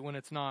so great when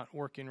it's not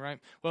working, right?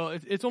 Well,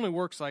 it only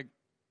works like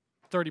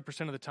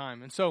 30% of the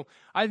time. And so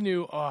I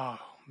knew, oh,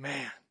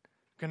 man,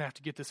 I'm going to have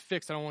to get this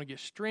fixed. I don't want to get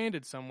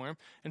stranded somewhere.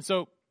 And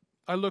so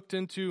I looked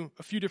into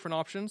a few different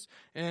options,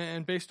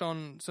 and based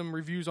on some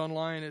reviews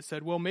online, it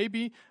said, well,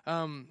 maybe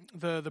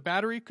the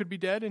battery could be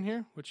dead in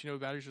here, which,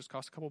 batteries just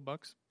cost a couple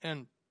bucks,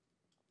 and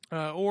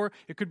or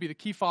it could be the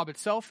key fob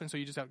itself, and so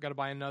you just got to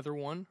buy another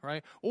one,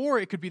 right? Or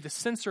it could be the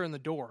sensor in the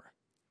door.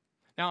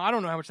 Now, I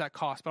don't know how much that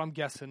costs, but I'm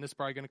guessing this is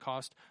probably going to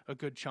cost a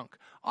good chunk.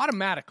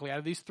 Automatically, out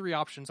of these three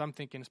options, I'm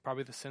thinking it's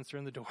probably the sensor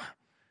in the door.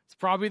 It's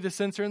probably the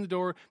sensor in the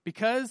door,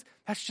 because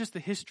that's just the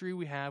history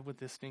we have with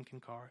this stinking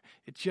car.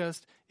 It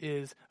just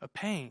is a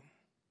pain.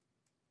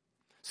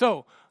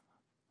 So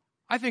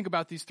I think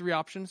about these three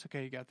options.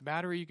 Okay, you got the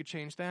battery, you could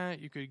change that,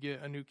 you could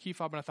get a new key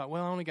fob, and I thought,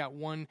 well, I only got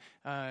one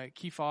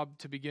key fob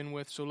to begin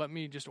with, so let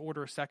me just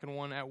order a second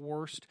one. At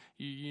worst,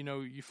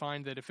 you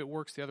find that if it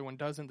works, the other one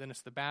doesn't, then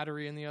it's the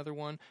battery in the other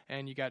one,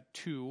 and you got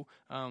two,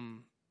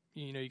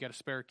 you got a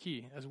spare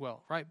key as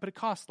well, right? But it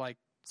costs like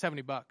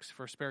 $70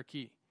 for a spare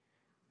key,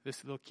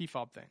 this little key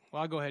fob thing.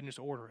 Well, I'll go ahead and just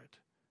order it.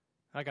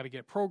 I got to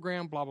get it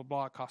programmed, blah, blah,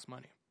 blah, it costs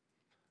money.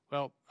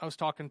 Well, I was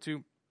talking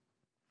to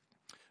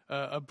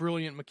a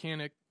brilliant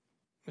mechanic,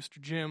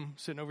 Mr. Jim,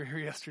 sitting over here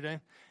yesterday,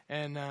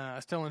 and I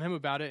was telling him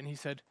about it, and he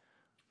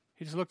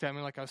just looked at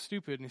me like I was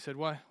stupid, and he said,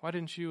 why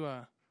didn't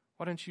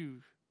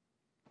you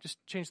just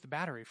change the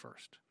battery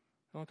first?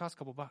 It only costs a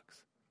couple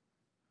bucks.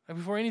 Like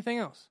before anything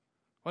else,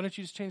 why don't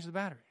you just change the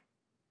battery?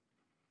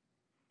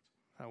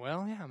 I thought,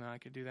 well, yeah, I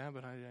could do that,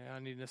 but I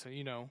need this,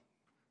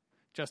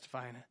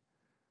 justifying it.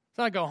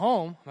 So I go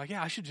home, I'm like,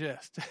 yeah, I should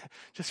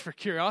just for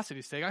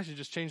curiosity's sake, I should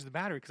just change the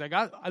battery, because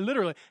I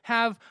literally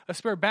have a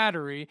spare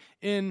battery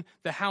in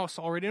the house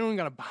already. I don't even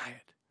got to buy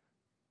it.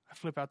 I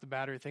flip out the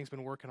battery, thing's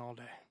been working all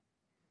day.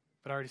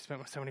 But I already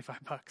spent my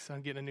 $75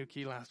 on getting a new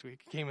key last week.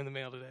 It came in the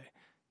mail today.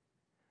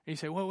 And you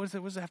say, well, what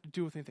does that have to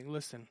do with anything?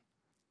 Listen,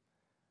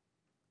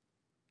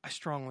 I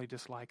strongly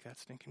dislike that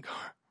stinking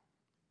car.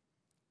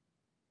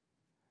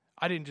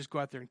 I didn't just go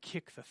out there and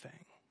kick the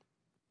thing.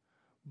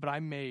 But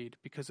I made,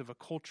 because of a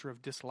culture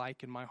of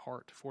dislike in my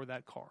heart for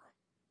that car,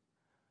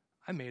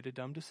 I made a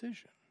dumb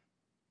decision.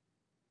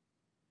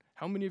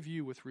 How many of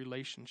you with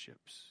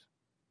relationships,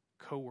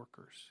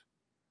 coworkers,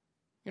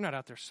 you're not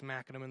out there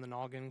smacking them in the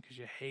noggin because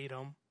you hate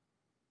them?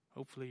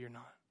 Hopefully you're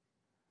not.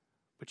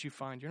 But you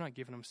find you're not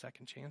giving them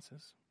second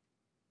chances.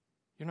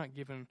 You're not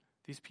giving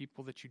these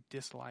people that you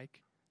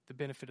dislike the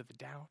benefit of the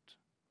doubt.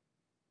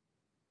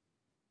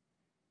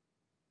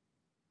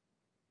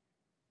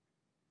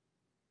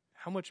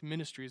 How much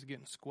ministry is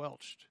getting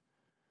squelched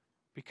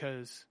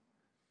because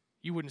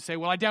you wouldn't say,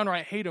 well, I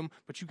downright hate them,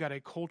 but you got a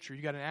culture,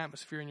 you got an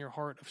atmosphere in your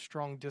heart of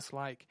strong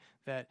dislike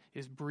that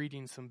is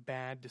breeding some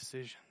bad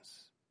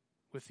decisions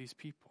with these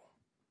people.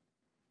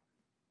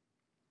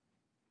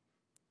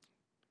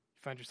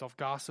 You find yourself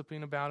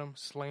gossiping about them,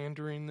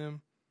 slandering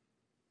them,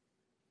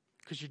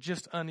 because you're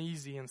just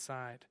uneasy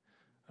inside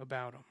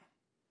about them.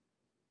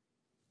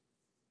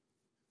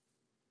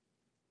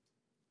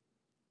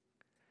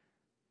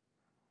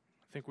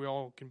 I think we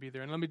all can be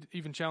there. And let me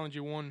even challenge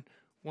you one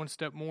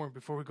step more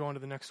before we go on to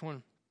the next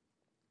one.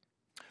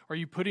 Are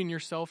you putting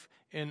yourself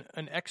in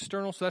an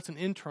external, so that's an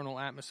internal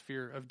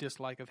atmosphere of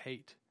dislike, of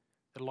hate,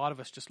 that a lot of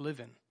us just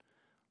live in?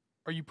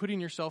 Are you putting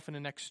yourself in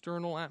an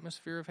external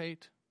atmosphere of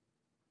hate?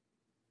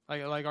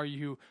 Like are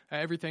you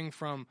everything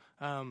from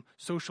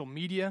social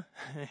media,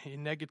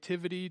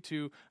 negativity,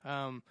 to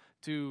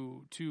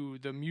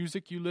the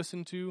music you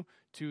listen to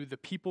the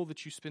people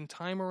that you spend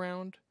time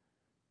around,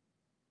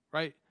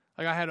 right?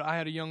 Like I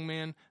had a young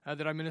man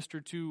that I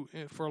ministered to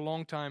for a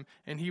long time,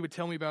 and he would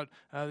tell me about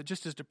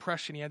just his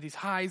depression. He had these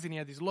highs and he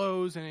had these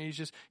lows, and he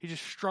just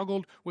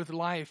struggled with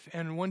life.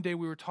 And one day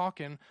we were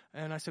talking,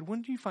 and I said,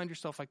 "When do you find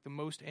yourself like the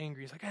most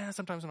angry?" He's like,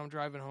 "Sometimes when I'm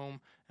driving home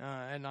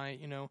at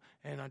night,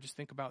 and I just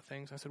think about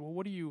things." I said, "Well,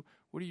 what do you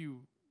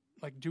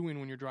like doing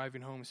when you're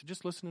driving home? He said,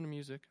 just listening to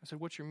music. I said,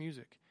 what's your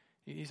music?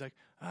 He's like,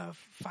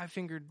 Five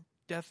Finger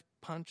Death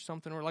Punch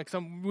something, or like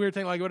some weird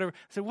thing, like whatever.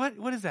 I said,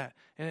 what is that?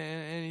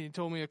 And he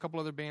told me a couple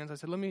other bands. I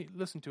said, let me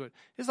listen to it.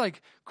 It's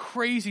like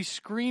crazy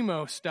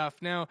screamo stuff.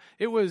 Now,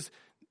 it was,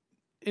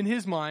 in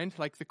his mind,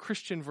 like the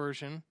Christian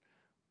version.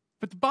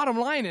 But the bottom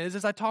line is,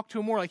 as I talked to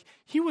him more, like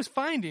he was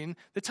finding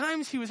the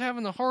times he was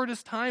having the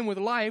hardest time with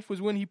life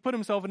was when he put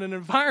himself in an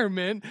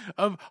environment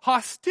of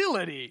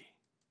hostility.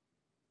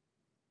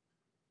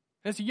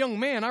 As a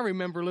young man, I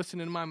remember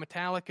listening to my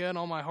Metallica and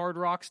all my hard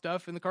rock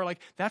stuff in the car. Like,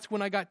 that's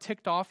when I got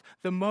ticked off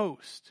the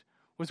most,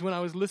 was when I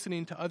was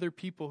listening to other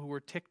people who were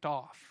ticked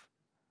off.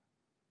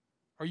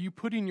 Are you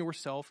putting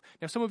yourself,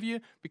 now some of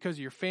you, because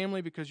of your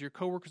family, because of your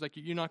coworkers, like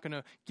you're not going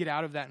to get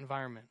out of that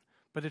environment.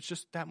 But it's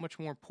just that much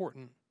more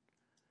important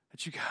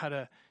that you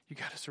gotta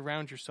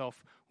surround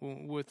yourself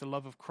with the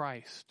love of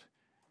Christ.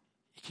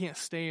 You can't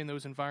stay in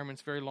those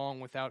environments very long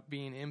without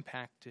being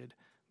impacted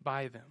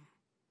by them.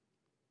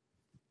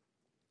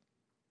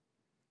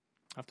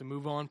 I have to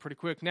move on pretty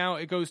quick. Now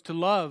it goes to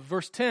love.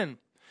 Verse 10.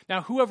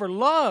 Now whoever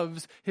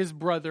loves his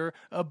brother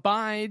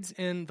abides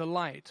in the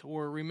light,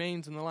 or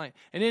remains in the light.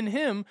 And in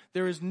him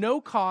there is no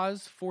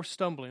cause for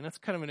stumbling. That's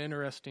kind of an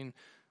interesting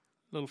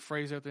little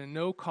phrase out there.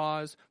 No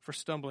cause for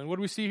stumbling. What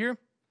do we see here?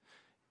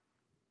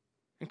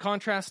 In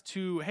contrast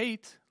to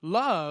hate,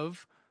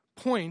 love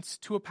points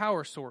to a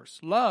power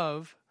source.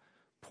 Love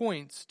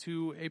points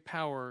to a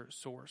power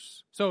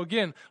source. So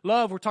again,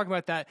 love, we're talking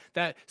about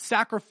that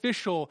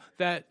sacrificial,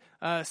 that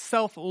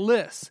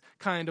selfless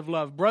kind of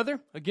love. Brother,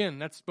 again,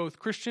 that's both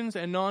Christians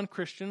and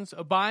non-Christians,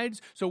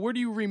 abides. So where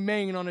do you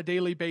remain on a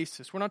daily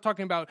basis? We're not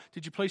talking about,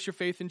 did you place your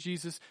faith in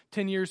Jesus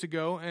 10 years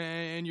ago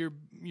and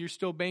you're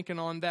still banking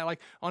on that? Like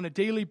on a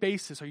daily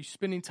basis, are you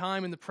spending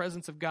time in the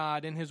presence of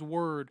God, in His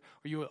Word?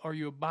 Are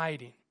you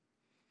abiding?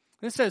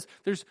 And it says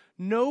there's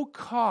no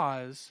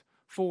cause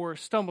for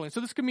stumbling. So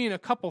this could mean a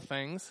couple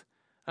things.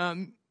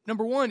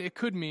 Number one, it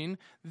could mean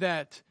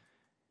that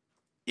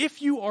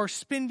if you are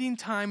spending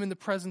time in the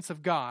presence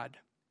of God,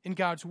 in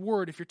God's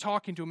Word, if you're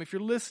talking to Him, if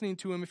you're listening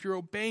to Him, if you're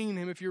obeying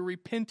Him, if you're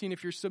repenting,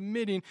 if you're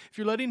submitting, if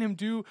you're letting Him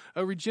do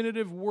a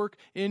regenerative work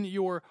in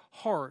your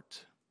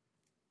heart,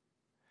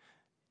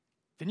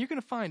 then you're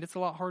going to find it's a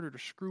lot harder to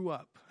screw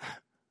up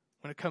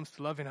when it comes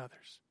to loving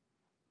others.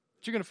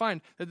 But you're going to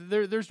find that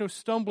there's no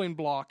stumbling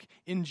block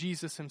in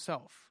Jesus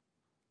Himself.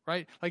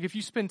 Right? Like if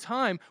you spend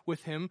time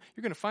with Him,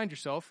 you're going to find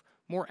yourself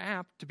more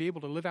apt to be able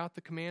to live out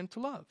the command to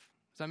love.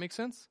 Does that make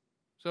sense?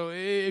 So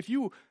if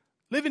you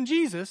live in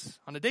Jesus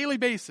on a daily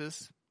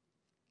basis,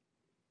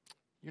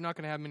 you're not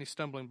going to have many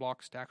stumbling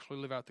blocks to actually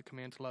live out the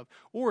command to love.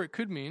 Or it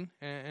could mean,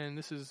 and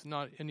this is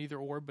not an either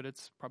or, but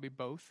it's probably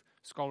both.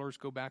 Scholars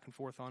go back and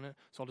forth on it,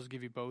 so I'll just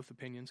give you both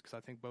opinions because I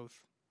think both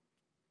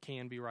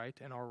can be right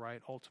and are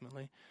right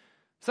ultimately.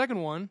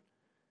 Second one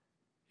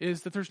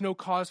is that there's no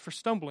cause for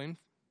stumbling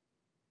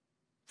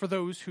for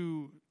those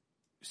who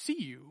see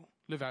you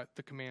live out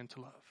the command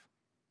to love.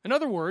 In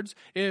other words,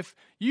 if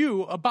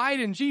you abide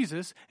in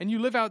Jesus and you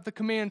live out the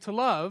command to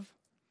love,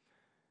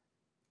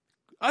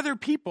 other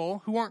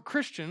people who aren't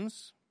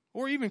Christians,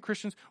 or even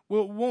Christians,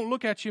 won't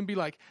look at you and be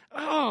like,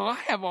 oh, I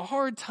have a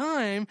hard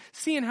time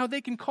seeing how they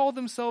can call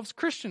themselves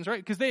Christians, right?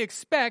 Because they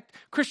expect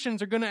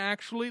Christians are going to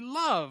actually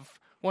love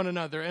one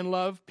another and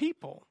love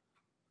people.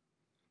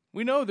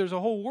 We know there's a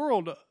whole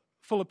world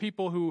full of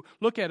people who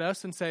look at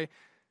us and say,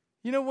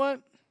 you know what?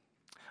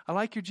 I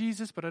like your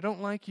Jesus, but I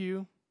don't like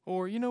you.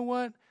 Or, you know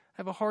what? I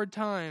have a hard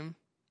time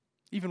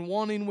even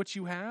wanting what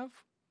you have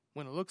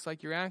when it looks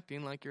like you're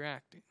acting like you're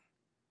acting.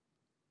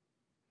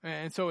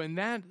 And so in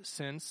that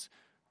sense,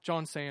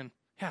 John's saying,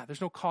 yeah,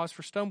 there's no cause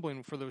for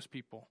stumbling for those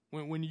people.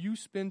 When you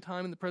spend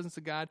time in the presence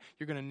of God,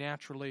 you're going to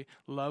naturally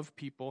love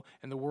people,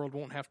 and the world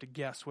won't have to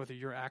guess whether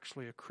you're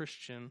actually a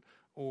Christian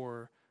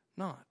or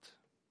not.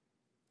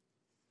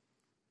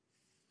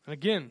 And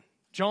again,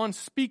 John's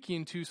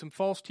speaking to some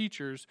false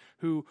teachers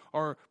who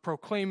are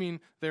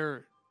proclaiming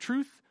their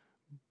truth,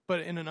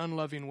 but in an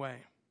unloving way.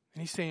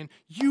 And he's saying,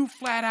 you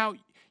flat out,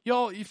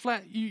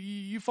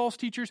 you false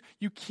teachers,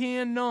 you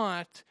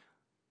cannot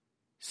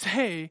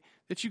say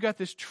that you got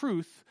this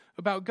truth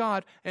about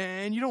God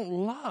and you don't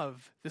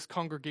love this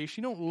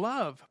congregation. You don't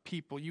love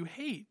people. You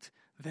hate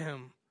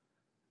them.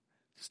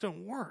 It just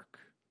don't work.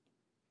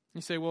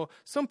 You say, well,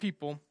 some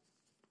people,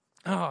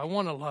 I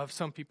want to love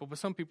some people, but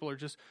some people are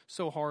just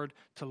so hard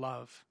to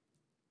love,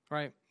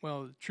 right?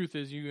 Well, the truth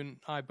is you and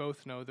I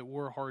both know that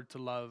we're hard to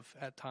love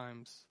at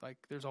times. Like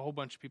there's a whole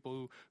bunch of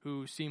people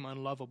who seem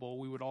unlovable.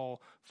 We would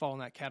all fall in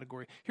that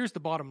category. Here's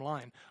the bottom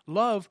line.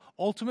 Love,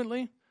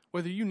 ultimately,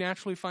 whether you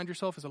naturally find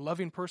yourself as a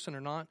loving person or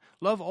not,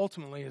 love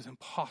ultimately is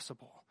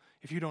impossible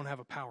if you don't have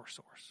a power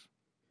source,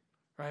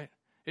 right?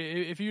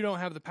 If you don't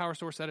have the power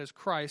source that is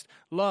Christ,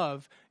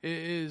 love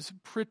is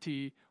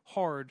pretty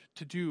hard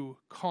to do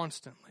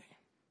constantly.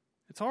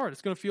 It's hard.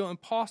 It's going to feel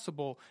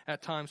impossible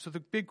at times. So the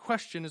big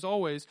question is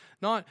always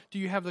not, do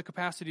you have the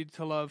capacity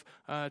to love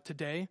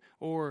today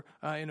or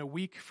in a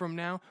week from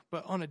now,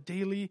 but on a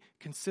daily,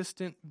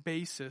 consistent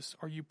basis,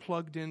 are you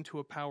plugged into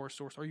a power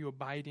source? Are you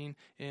abiding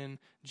in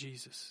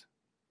Jesus?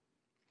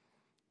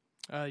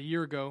 A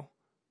year ago,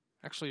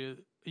 actually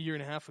a year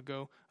and a half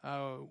ago,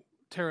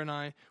 Tara and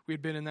I, we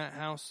had been in that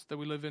house that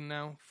we live in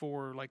now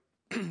for like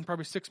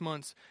probably 6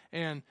 months,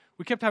 and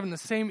we kept having the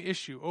same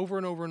issue over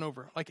and over and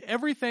over. Like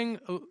everything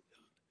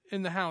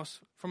in the house,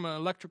 from an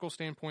electrical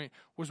standpoint,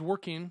 was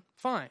working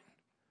fine.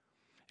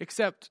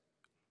 Except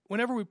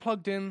whenever we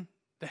plugged in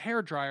the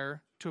hairdryer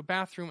to a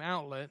bathroom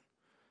outlet,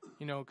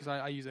 because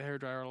I use a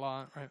hairdryer a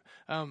lot,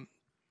 right?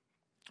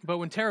 But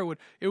when Tara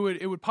it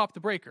would pop the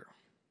breaker.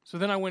 So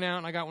then I went out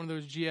and I got one of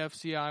those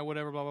GFCI,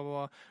 whatever, blah, blah,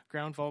 blah,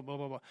 ground fault, blah,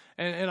 blah, blah.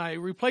 And I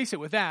replace it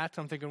with that.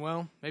 I'm thinking,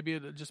 well, maybe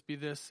it'll just be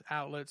this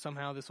outlet.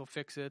 Somehow this will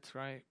fix it,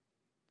 right?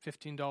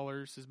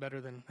 $15 is better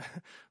than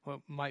what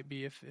it might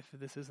be if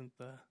this isn't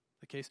the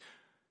case.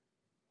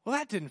 Well,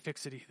 that didn't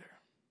fix it either.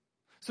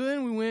 So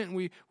then we went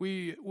and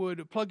we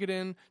would plug it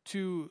in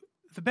to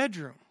the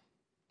bedroom.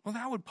 Well,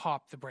 that would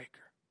pop the breaker.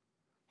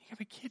 You gotta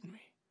be kidding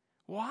me.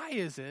 Why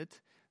is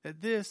it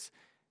that this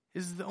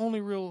is the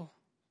only real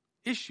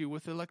issue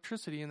with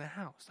electricity in the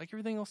house? Like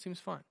everything else seems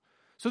fine.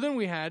 So then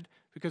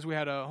because we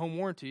had a home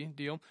warranty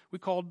deal, we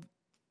called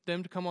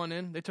them to come on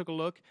in. They took a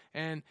look,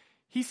 and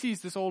he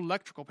sees this old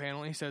electrical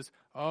panel, and he says,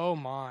 oh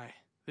my,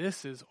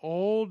 this is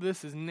old,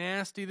 this is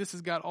nasty, this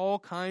has got all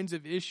kinds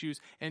of issues,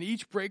 and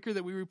each breaker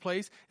that we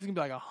replace is going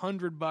to be like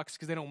 $100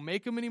 because they don't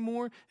make them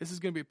anymore. This is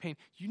going to be a pain.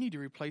 You need to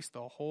replace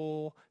the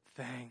whole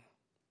thing.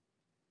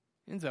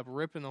 Ends up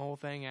ripping the whole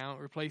thing out,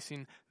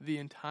 replacing the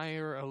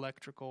entire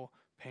electrical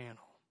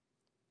panel.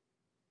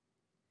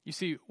 You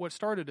see, what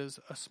started as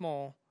a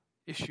small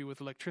issue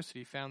with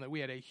electricity found that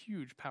we had a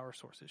huge power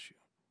source issue.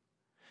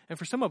 And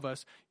for some of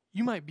us,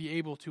 you might be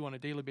able to, on a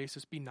daily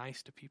basis, be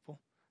nice to people,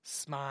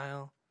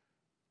 smile,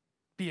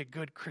 be a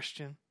good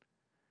Christian,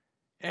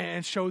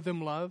 and show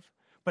them love.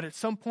 But at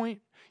some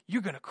point,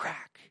 you're going to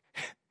crack.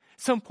 At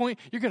some point,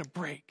 you're going to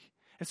break.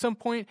 At some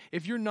point,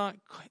 if you're not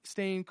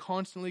staying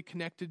constantly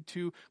connected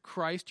to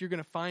Christ, you're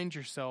going to find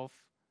yourself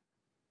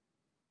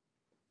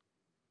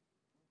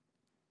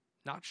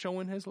not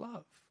showing his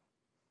love.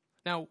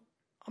 Now,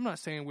 I'm not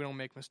saying we don't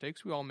make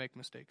mistakes. We all make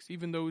mistakes.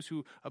 Even those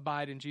who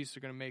abide in Jesus are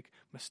going to make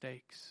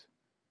mistakes.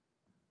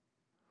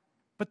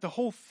 But the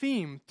whole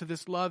theme to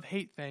this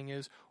love-hate thing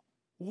is,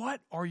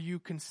 what are you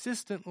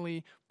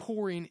consistently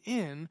pouring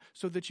in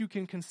so that you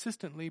can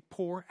consistently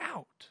pour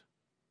out?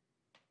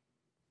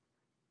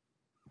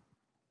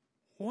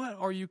 What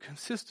are you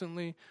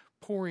consistently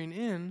pouring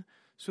in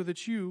so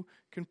that you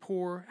can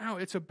pour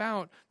out? It's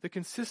about the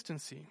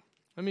consistency.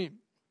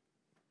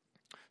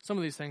 Some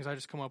of these things I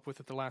just come up with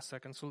at the last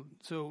second,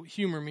 so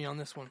humor me on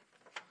this one.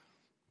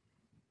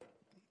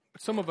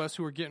 But some of us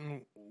who are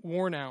getting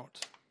worn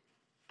out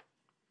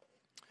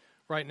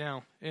right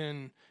now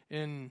in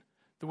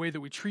the way that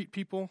we treat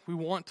people, we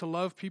want to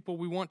love people,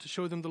 we want to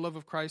show them the love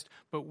of Christ,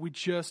 but we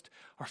just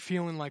are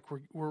feeling like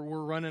we're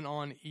running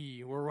on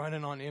E, we're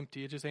running on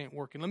empty. It just ain't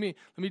working. Let me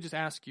just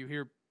ask you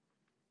here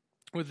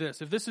with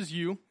this: if this is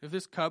you, if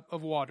this cup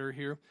of water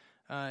here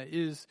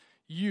is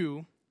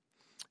you,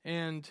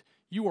 and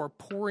you are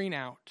pouring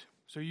out,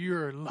 so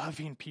you're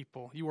loving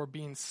people, you are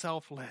being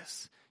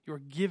selfless, you are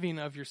giving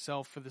of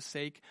yourself for the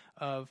sake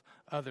of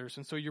others,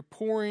 and so you're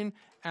pouring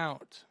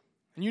out,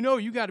 and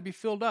you got to be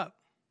filled up.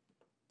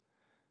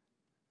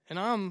 And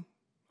I'm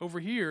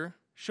over here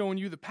showing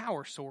you the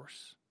power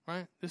source,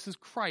 right? This is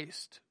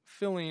Christ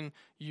filling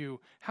you.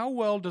 How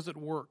well does it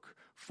work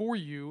for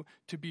you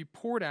to be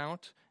poured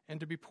out and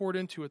to be poured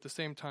into at the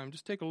same time?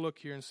 Just take a look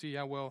here and see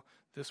how well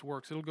this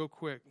works. It'll go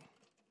quick.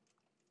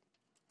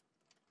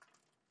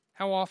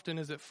 How often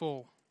is it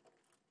full?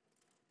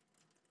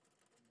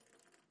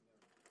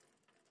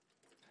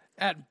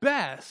 At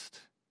best,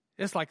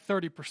 it's like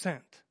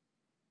 30%,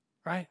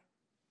 right?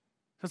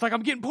 So it's like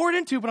I'm getting poured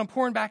into, but I'm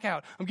pouring back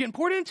out. I'm getting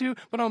poured into,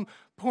 but I'm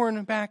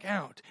pouring back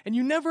out. And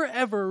you never,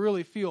 ever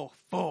really feel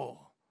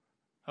full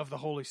of the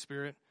Holy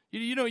Spirit.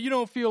 You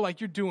don't feel like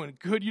you're doing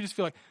good. You just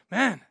feel like,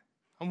 man,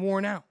 I'm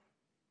worn out.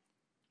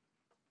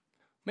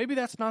 Maybe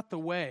that's not the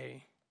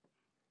way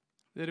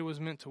that it was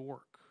meant to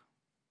work.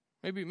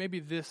 Maybe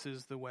this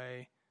is the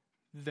way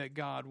that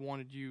God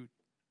wanted you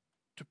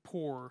to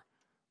pour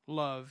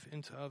love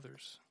into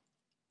others.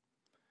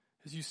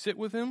 As you sit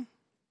with him,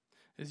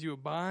 as you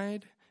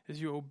abide, as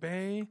you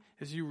obey,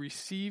 as you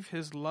receive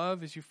his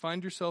love, as you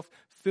find yourself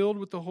filled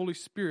with the Holy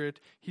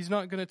Spirit, he's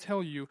not going to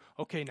tell you,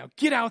 okay, now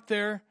get out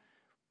there,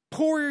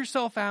 pour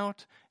yourself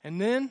out, and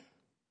then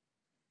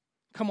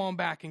come on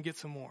back and get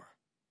some more.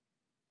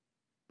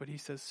 But he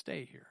says,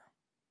 stay here.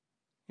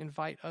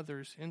 Invite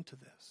others into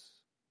this.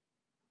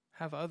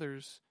 Have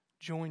others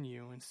join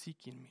you in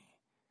seeking me,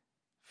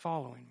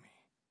 following me.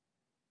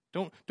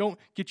 Don't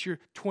get your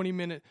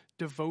 20-minute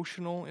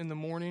devotional in the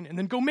morning and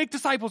then go make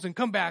disciples and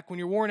come back. When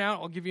you're worn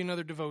out, I'll give you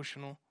another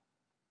devotional.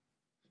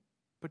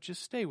 But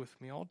just stay with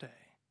me all day.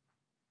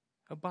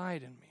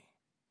 Abide in me.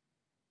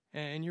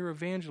 and your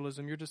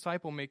evangelism, your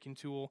disciple-making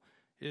tool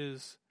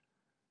is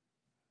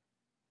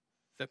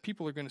that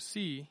people are going to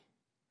see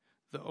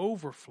the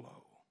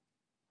overflow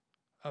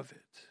of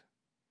it.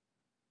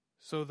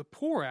 So the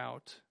pour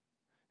out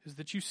is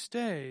that you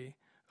stay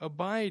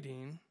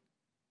abiding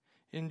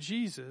in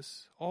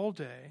Jesus all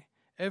day,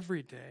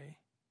 every day.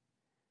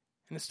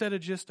 And instead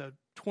of just a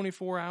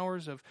 24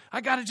 hours of,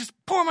 I got to just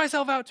pour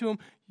myself out to him,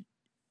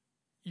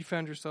 you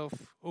found yourself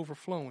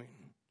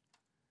overflowing.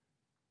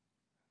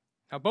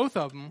 Now, both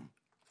of them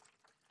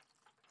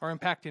are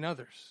impacting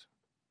others.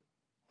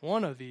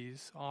 One of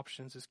these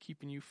options is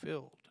keeping you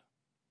filled.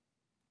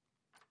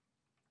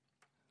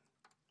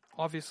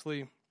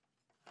 Obviously,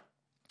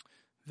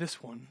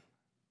 this one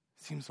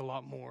seems a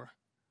lot more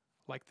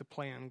like the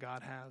plan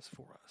God has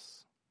for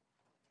us.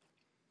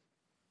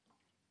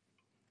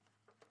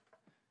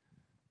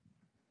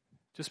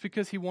 Just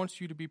because he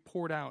wants you to be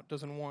poured out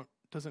doesn't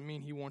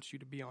mean he wants you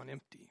to be on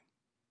empty.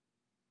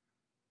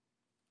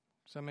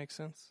 Does that make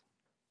sense?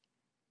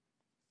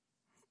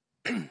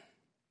 We've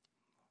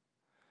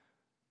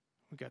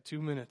got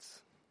 2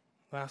 minutes.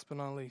 Last but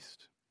not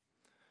least.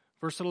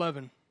 Verse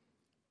 11.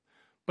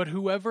 But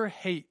whoever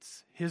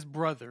hates his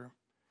brother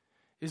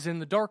is in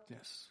the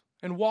darkness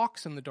and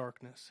walks in the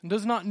darkness and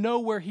does not know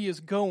where he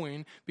is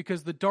going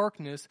because the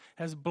darkness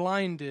has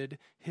blinded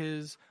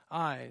his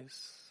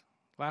eyes.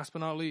 Last but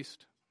not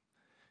least.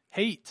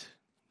 Hate.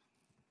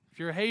 If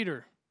you're a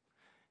hater,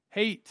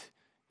 hate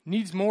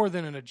needs more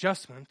than an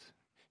adjustment.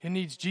 It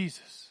needs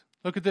Jesus.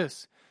 Look at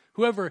this.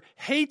 Whoever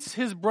hates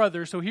his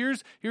brother, so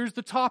here's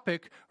the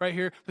topic right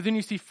here, but then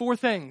you see four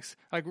things.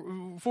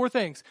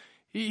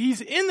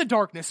 He's in the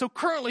darkness. So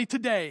currently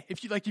today,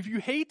 if you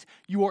hate,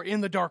 you are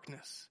in the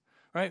darkness,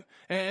 right?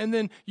 And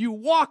then you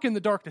walk in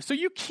the darkness. So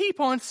you keep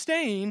on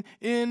staying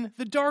in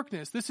the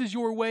darkness. This is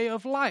your way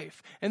of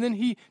life. And then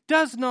he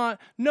does not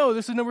know,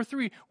 this is number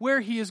 3,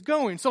 where he is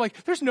going. So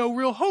there's no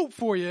real hope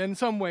for you in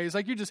some ways.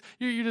 You're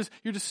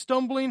just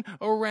stumbling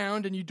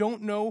around and you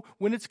don't know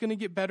when it's going to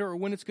get better or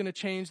when it's going to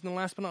change. And then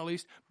last but not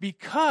least,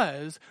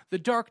 because the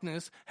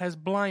darkness has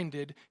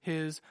blinded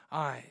his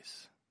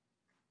eyes.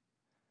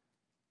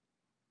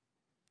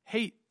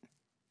 Hate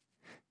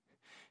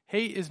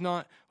is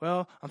not,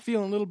 I'm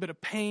feeling a little bit of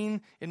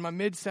pain in my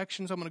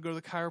midsection, so I'm going to go to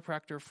the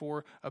chiropractor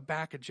for a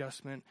back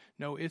adjustment.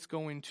 No, it's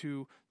going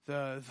to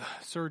the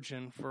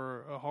surgeon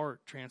for a heart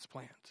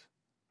transplant.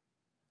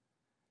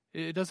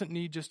 It doesn't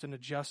need just an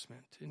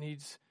adjustment. It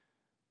needs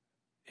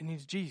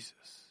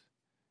Jesus.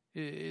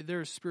 There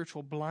is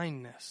spiritual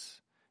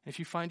blindness. And if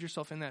you find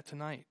yourself in that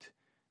tonight,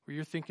 where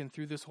you're thinking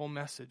through this whole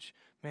message,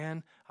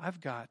 man, I've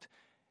got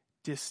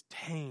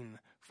disdain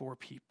for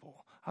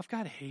people. I've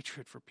got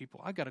hatred for people.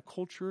 I've got a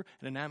culture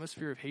and an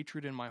atmosphere of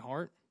hatred in my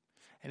heart,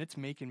 and it's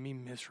making me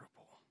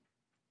miserable.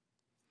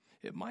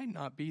 It might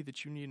not be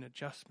that you need an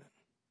adjustment.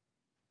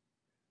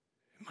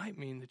 It might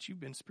mean that you've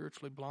been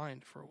spiritually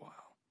blind for a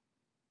while,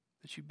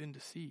 that you've been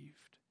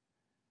deceived,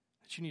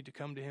 that you need to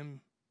come to him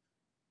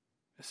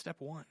as step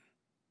 1.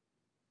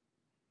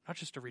 Not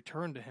just a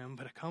return to him,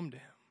 but a come to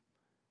him.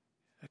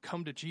 A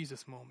come to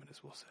Jesus moment,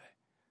 as we'll say.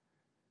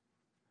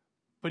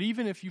 But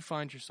even if you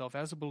find yourself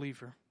as a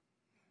believer,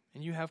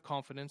 and you have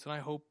confidence, and I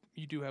hope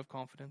you do have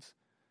confidence,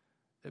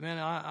 that, man,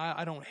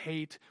 I don't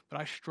hate, but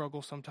I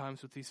struggle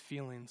sometimes with these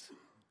feelings.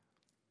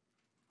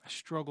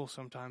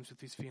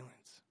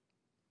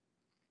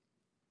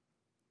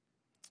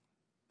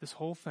 This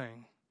whole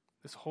thing,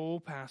 this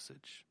whole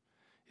passage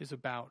is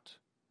about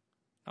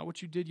not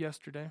what you did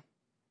yesterday,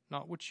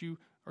 not what you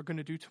are going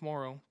to do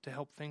tomorrow to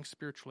help things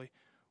spiritually.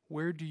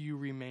 Where do you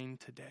remain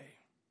today?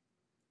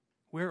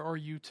 Where are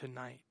you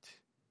tonight?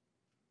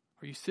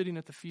 Are you sitting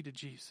at the feet of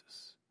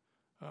Jesus?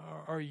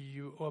 Are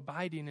you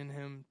abiding in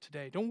him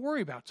today? Don't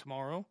worry about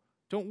tomorrow.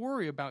 Don't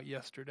worry about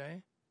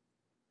yesterday.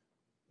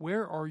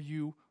 Where are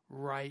you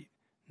right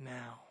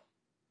now?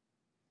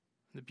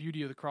 The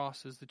beauty of the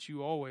cross is that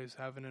you always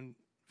have an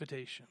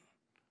invitation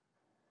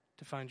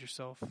to find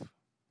yourself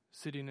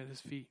sitting at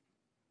his feet.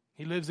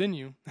 He lives in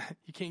you.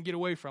 You can't get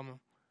away from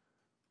him.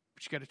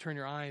 But you got to turn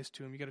your eyes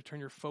to him. You got to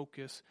turn your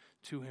focus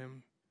to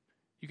him.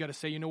 You got to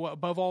say, you know what,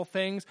 above all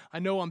things, I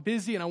know I'm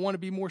busy and I want to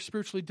be more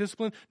spiritually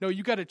disciplined. No,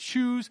 you got to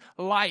choose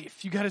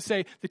life. You got to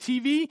say, the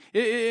TV,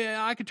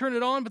 I could turn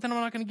it on, but then I'm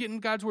not going to get in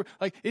God's word.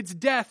 It's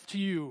death to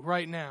you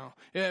right now.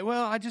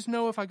 I just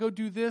know if I go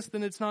do this,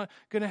 then it's not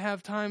going to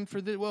have time for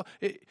this.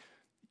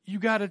 You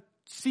got to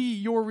see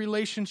your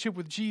relationship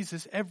with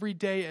Jesus every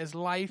day as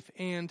life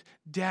and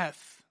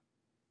death.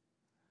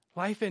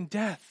 Life and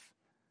death.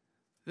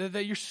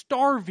 That you're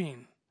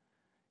starving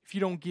if you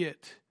don't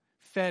get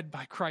fed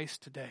by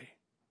Christ today.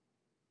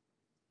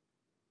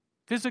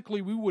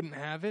 Physically, we wouldn't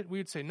have it. We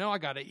would say, no, I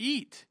got to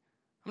eat.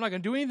 I'm not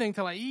going to do anything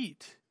till I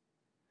eat.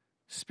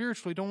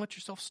 Spiritually, don't let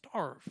yourself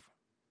starve.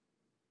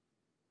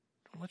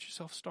 Don't let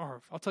yourself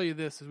starve. I'll tell you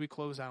this as we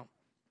close out.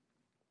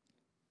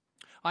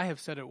 I have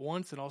said it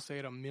once, and I'll say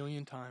it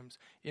 1,000,000 times.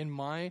 In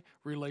my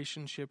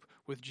relationship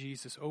with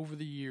Jesus over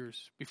the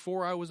years,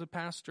 before I was a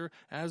pastor,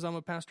 as I'm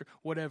a pastor,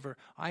 whatever,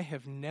 I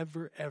have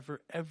never,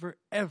 ever, ever,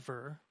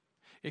 ever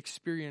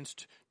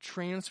experienced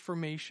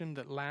transformation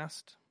that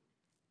lasts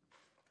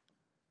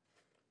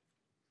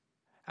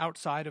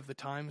outside of the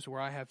times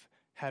where I have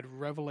had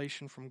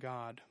revelation from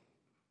God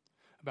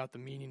about the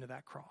meaning of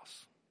that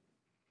cross.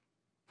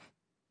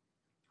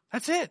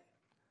 That's it.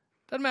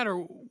 Doesn't matter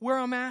where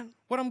I'm at,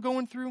 what I'm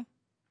going through.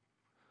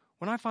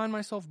 When I find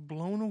myself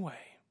blown away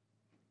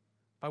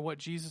by what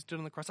Jesus did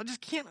on the cross, I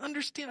just can't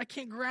understand, I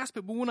can't grasp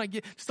it. But when I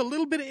get just a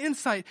little bit of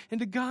insight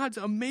into God's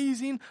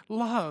amazing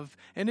love,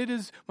 and it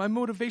is my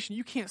motivation,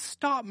 you can't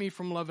stop me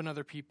from loving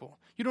other people.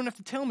 You don't have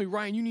to tell me,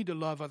 Ryan, you need to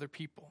love other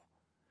people.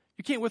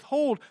 You can't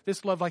withhold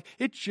this love. Like,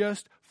 it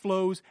just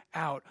flows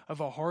out of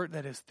a heart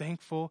that is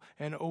thankful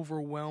and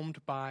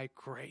overwhelmed by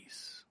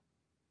grace.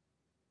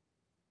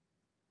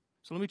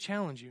 So let me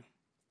challenge you.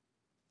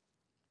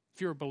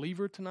 If you're a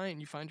believer tonight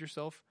and you find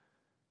yourself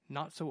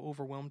not so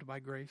overwhelmed by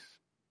grace,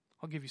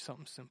 I'll give you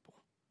something simple.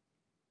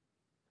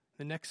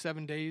 The next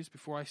 7 days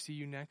before I see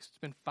you next,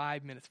 spend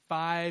 5 minutes.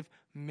 5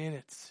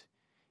 minutes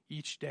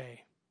each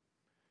day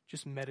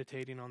just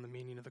meditating on the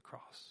meaning of the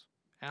cross.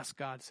 Ask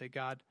God, say,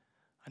 God,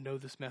 I know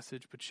this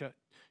message, but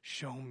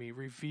show me,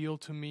 reveal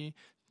to me,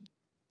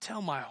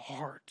 tell my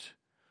heart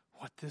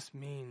what this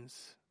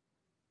means.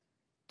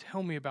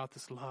 Tell me about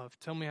this love.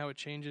 Tell me how it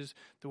changes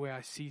the way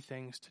I see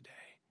things today.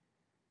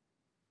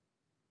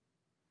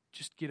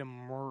 Just get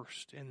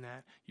immersed in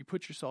that. You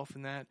put yourself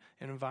in that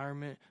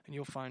environment and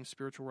you'll find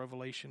spiritual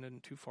revelation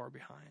isn't too far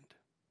behind.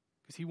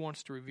 Because he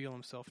wants to reveal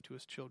himself to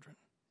his children.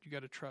 You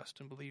got to trust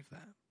and believe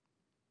that.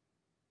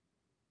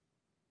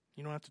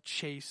 You don't have to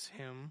chase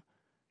him.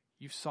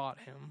 You've sought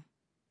him.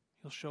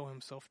 He'll show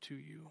himself to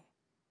you.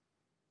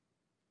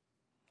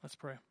 Let's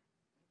pray.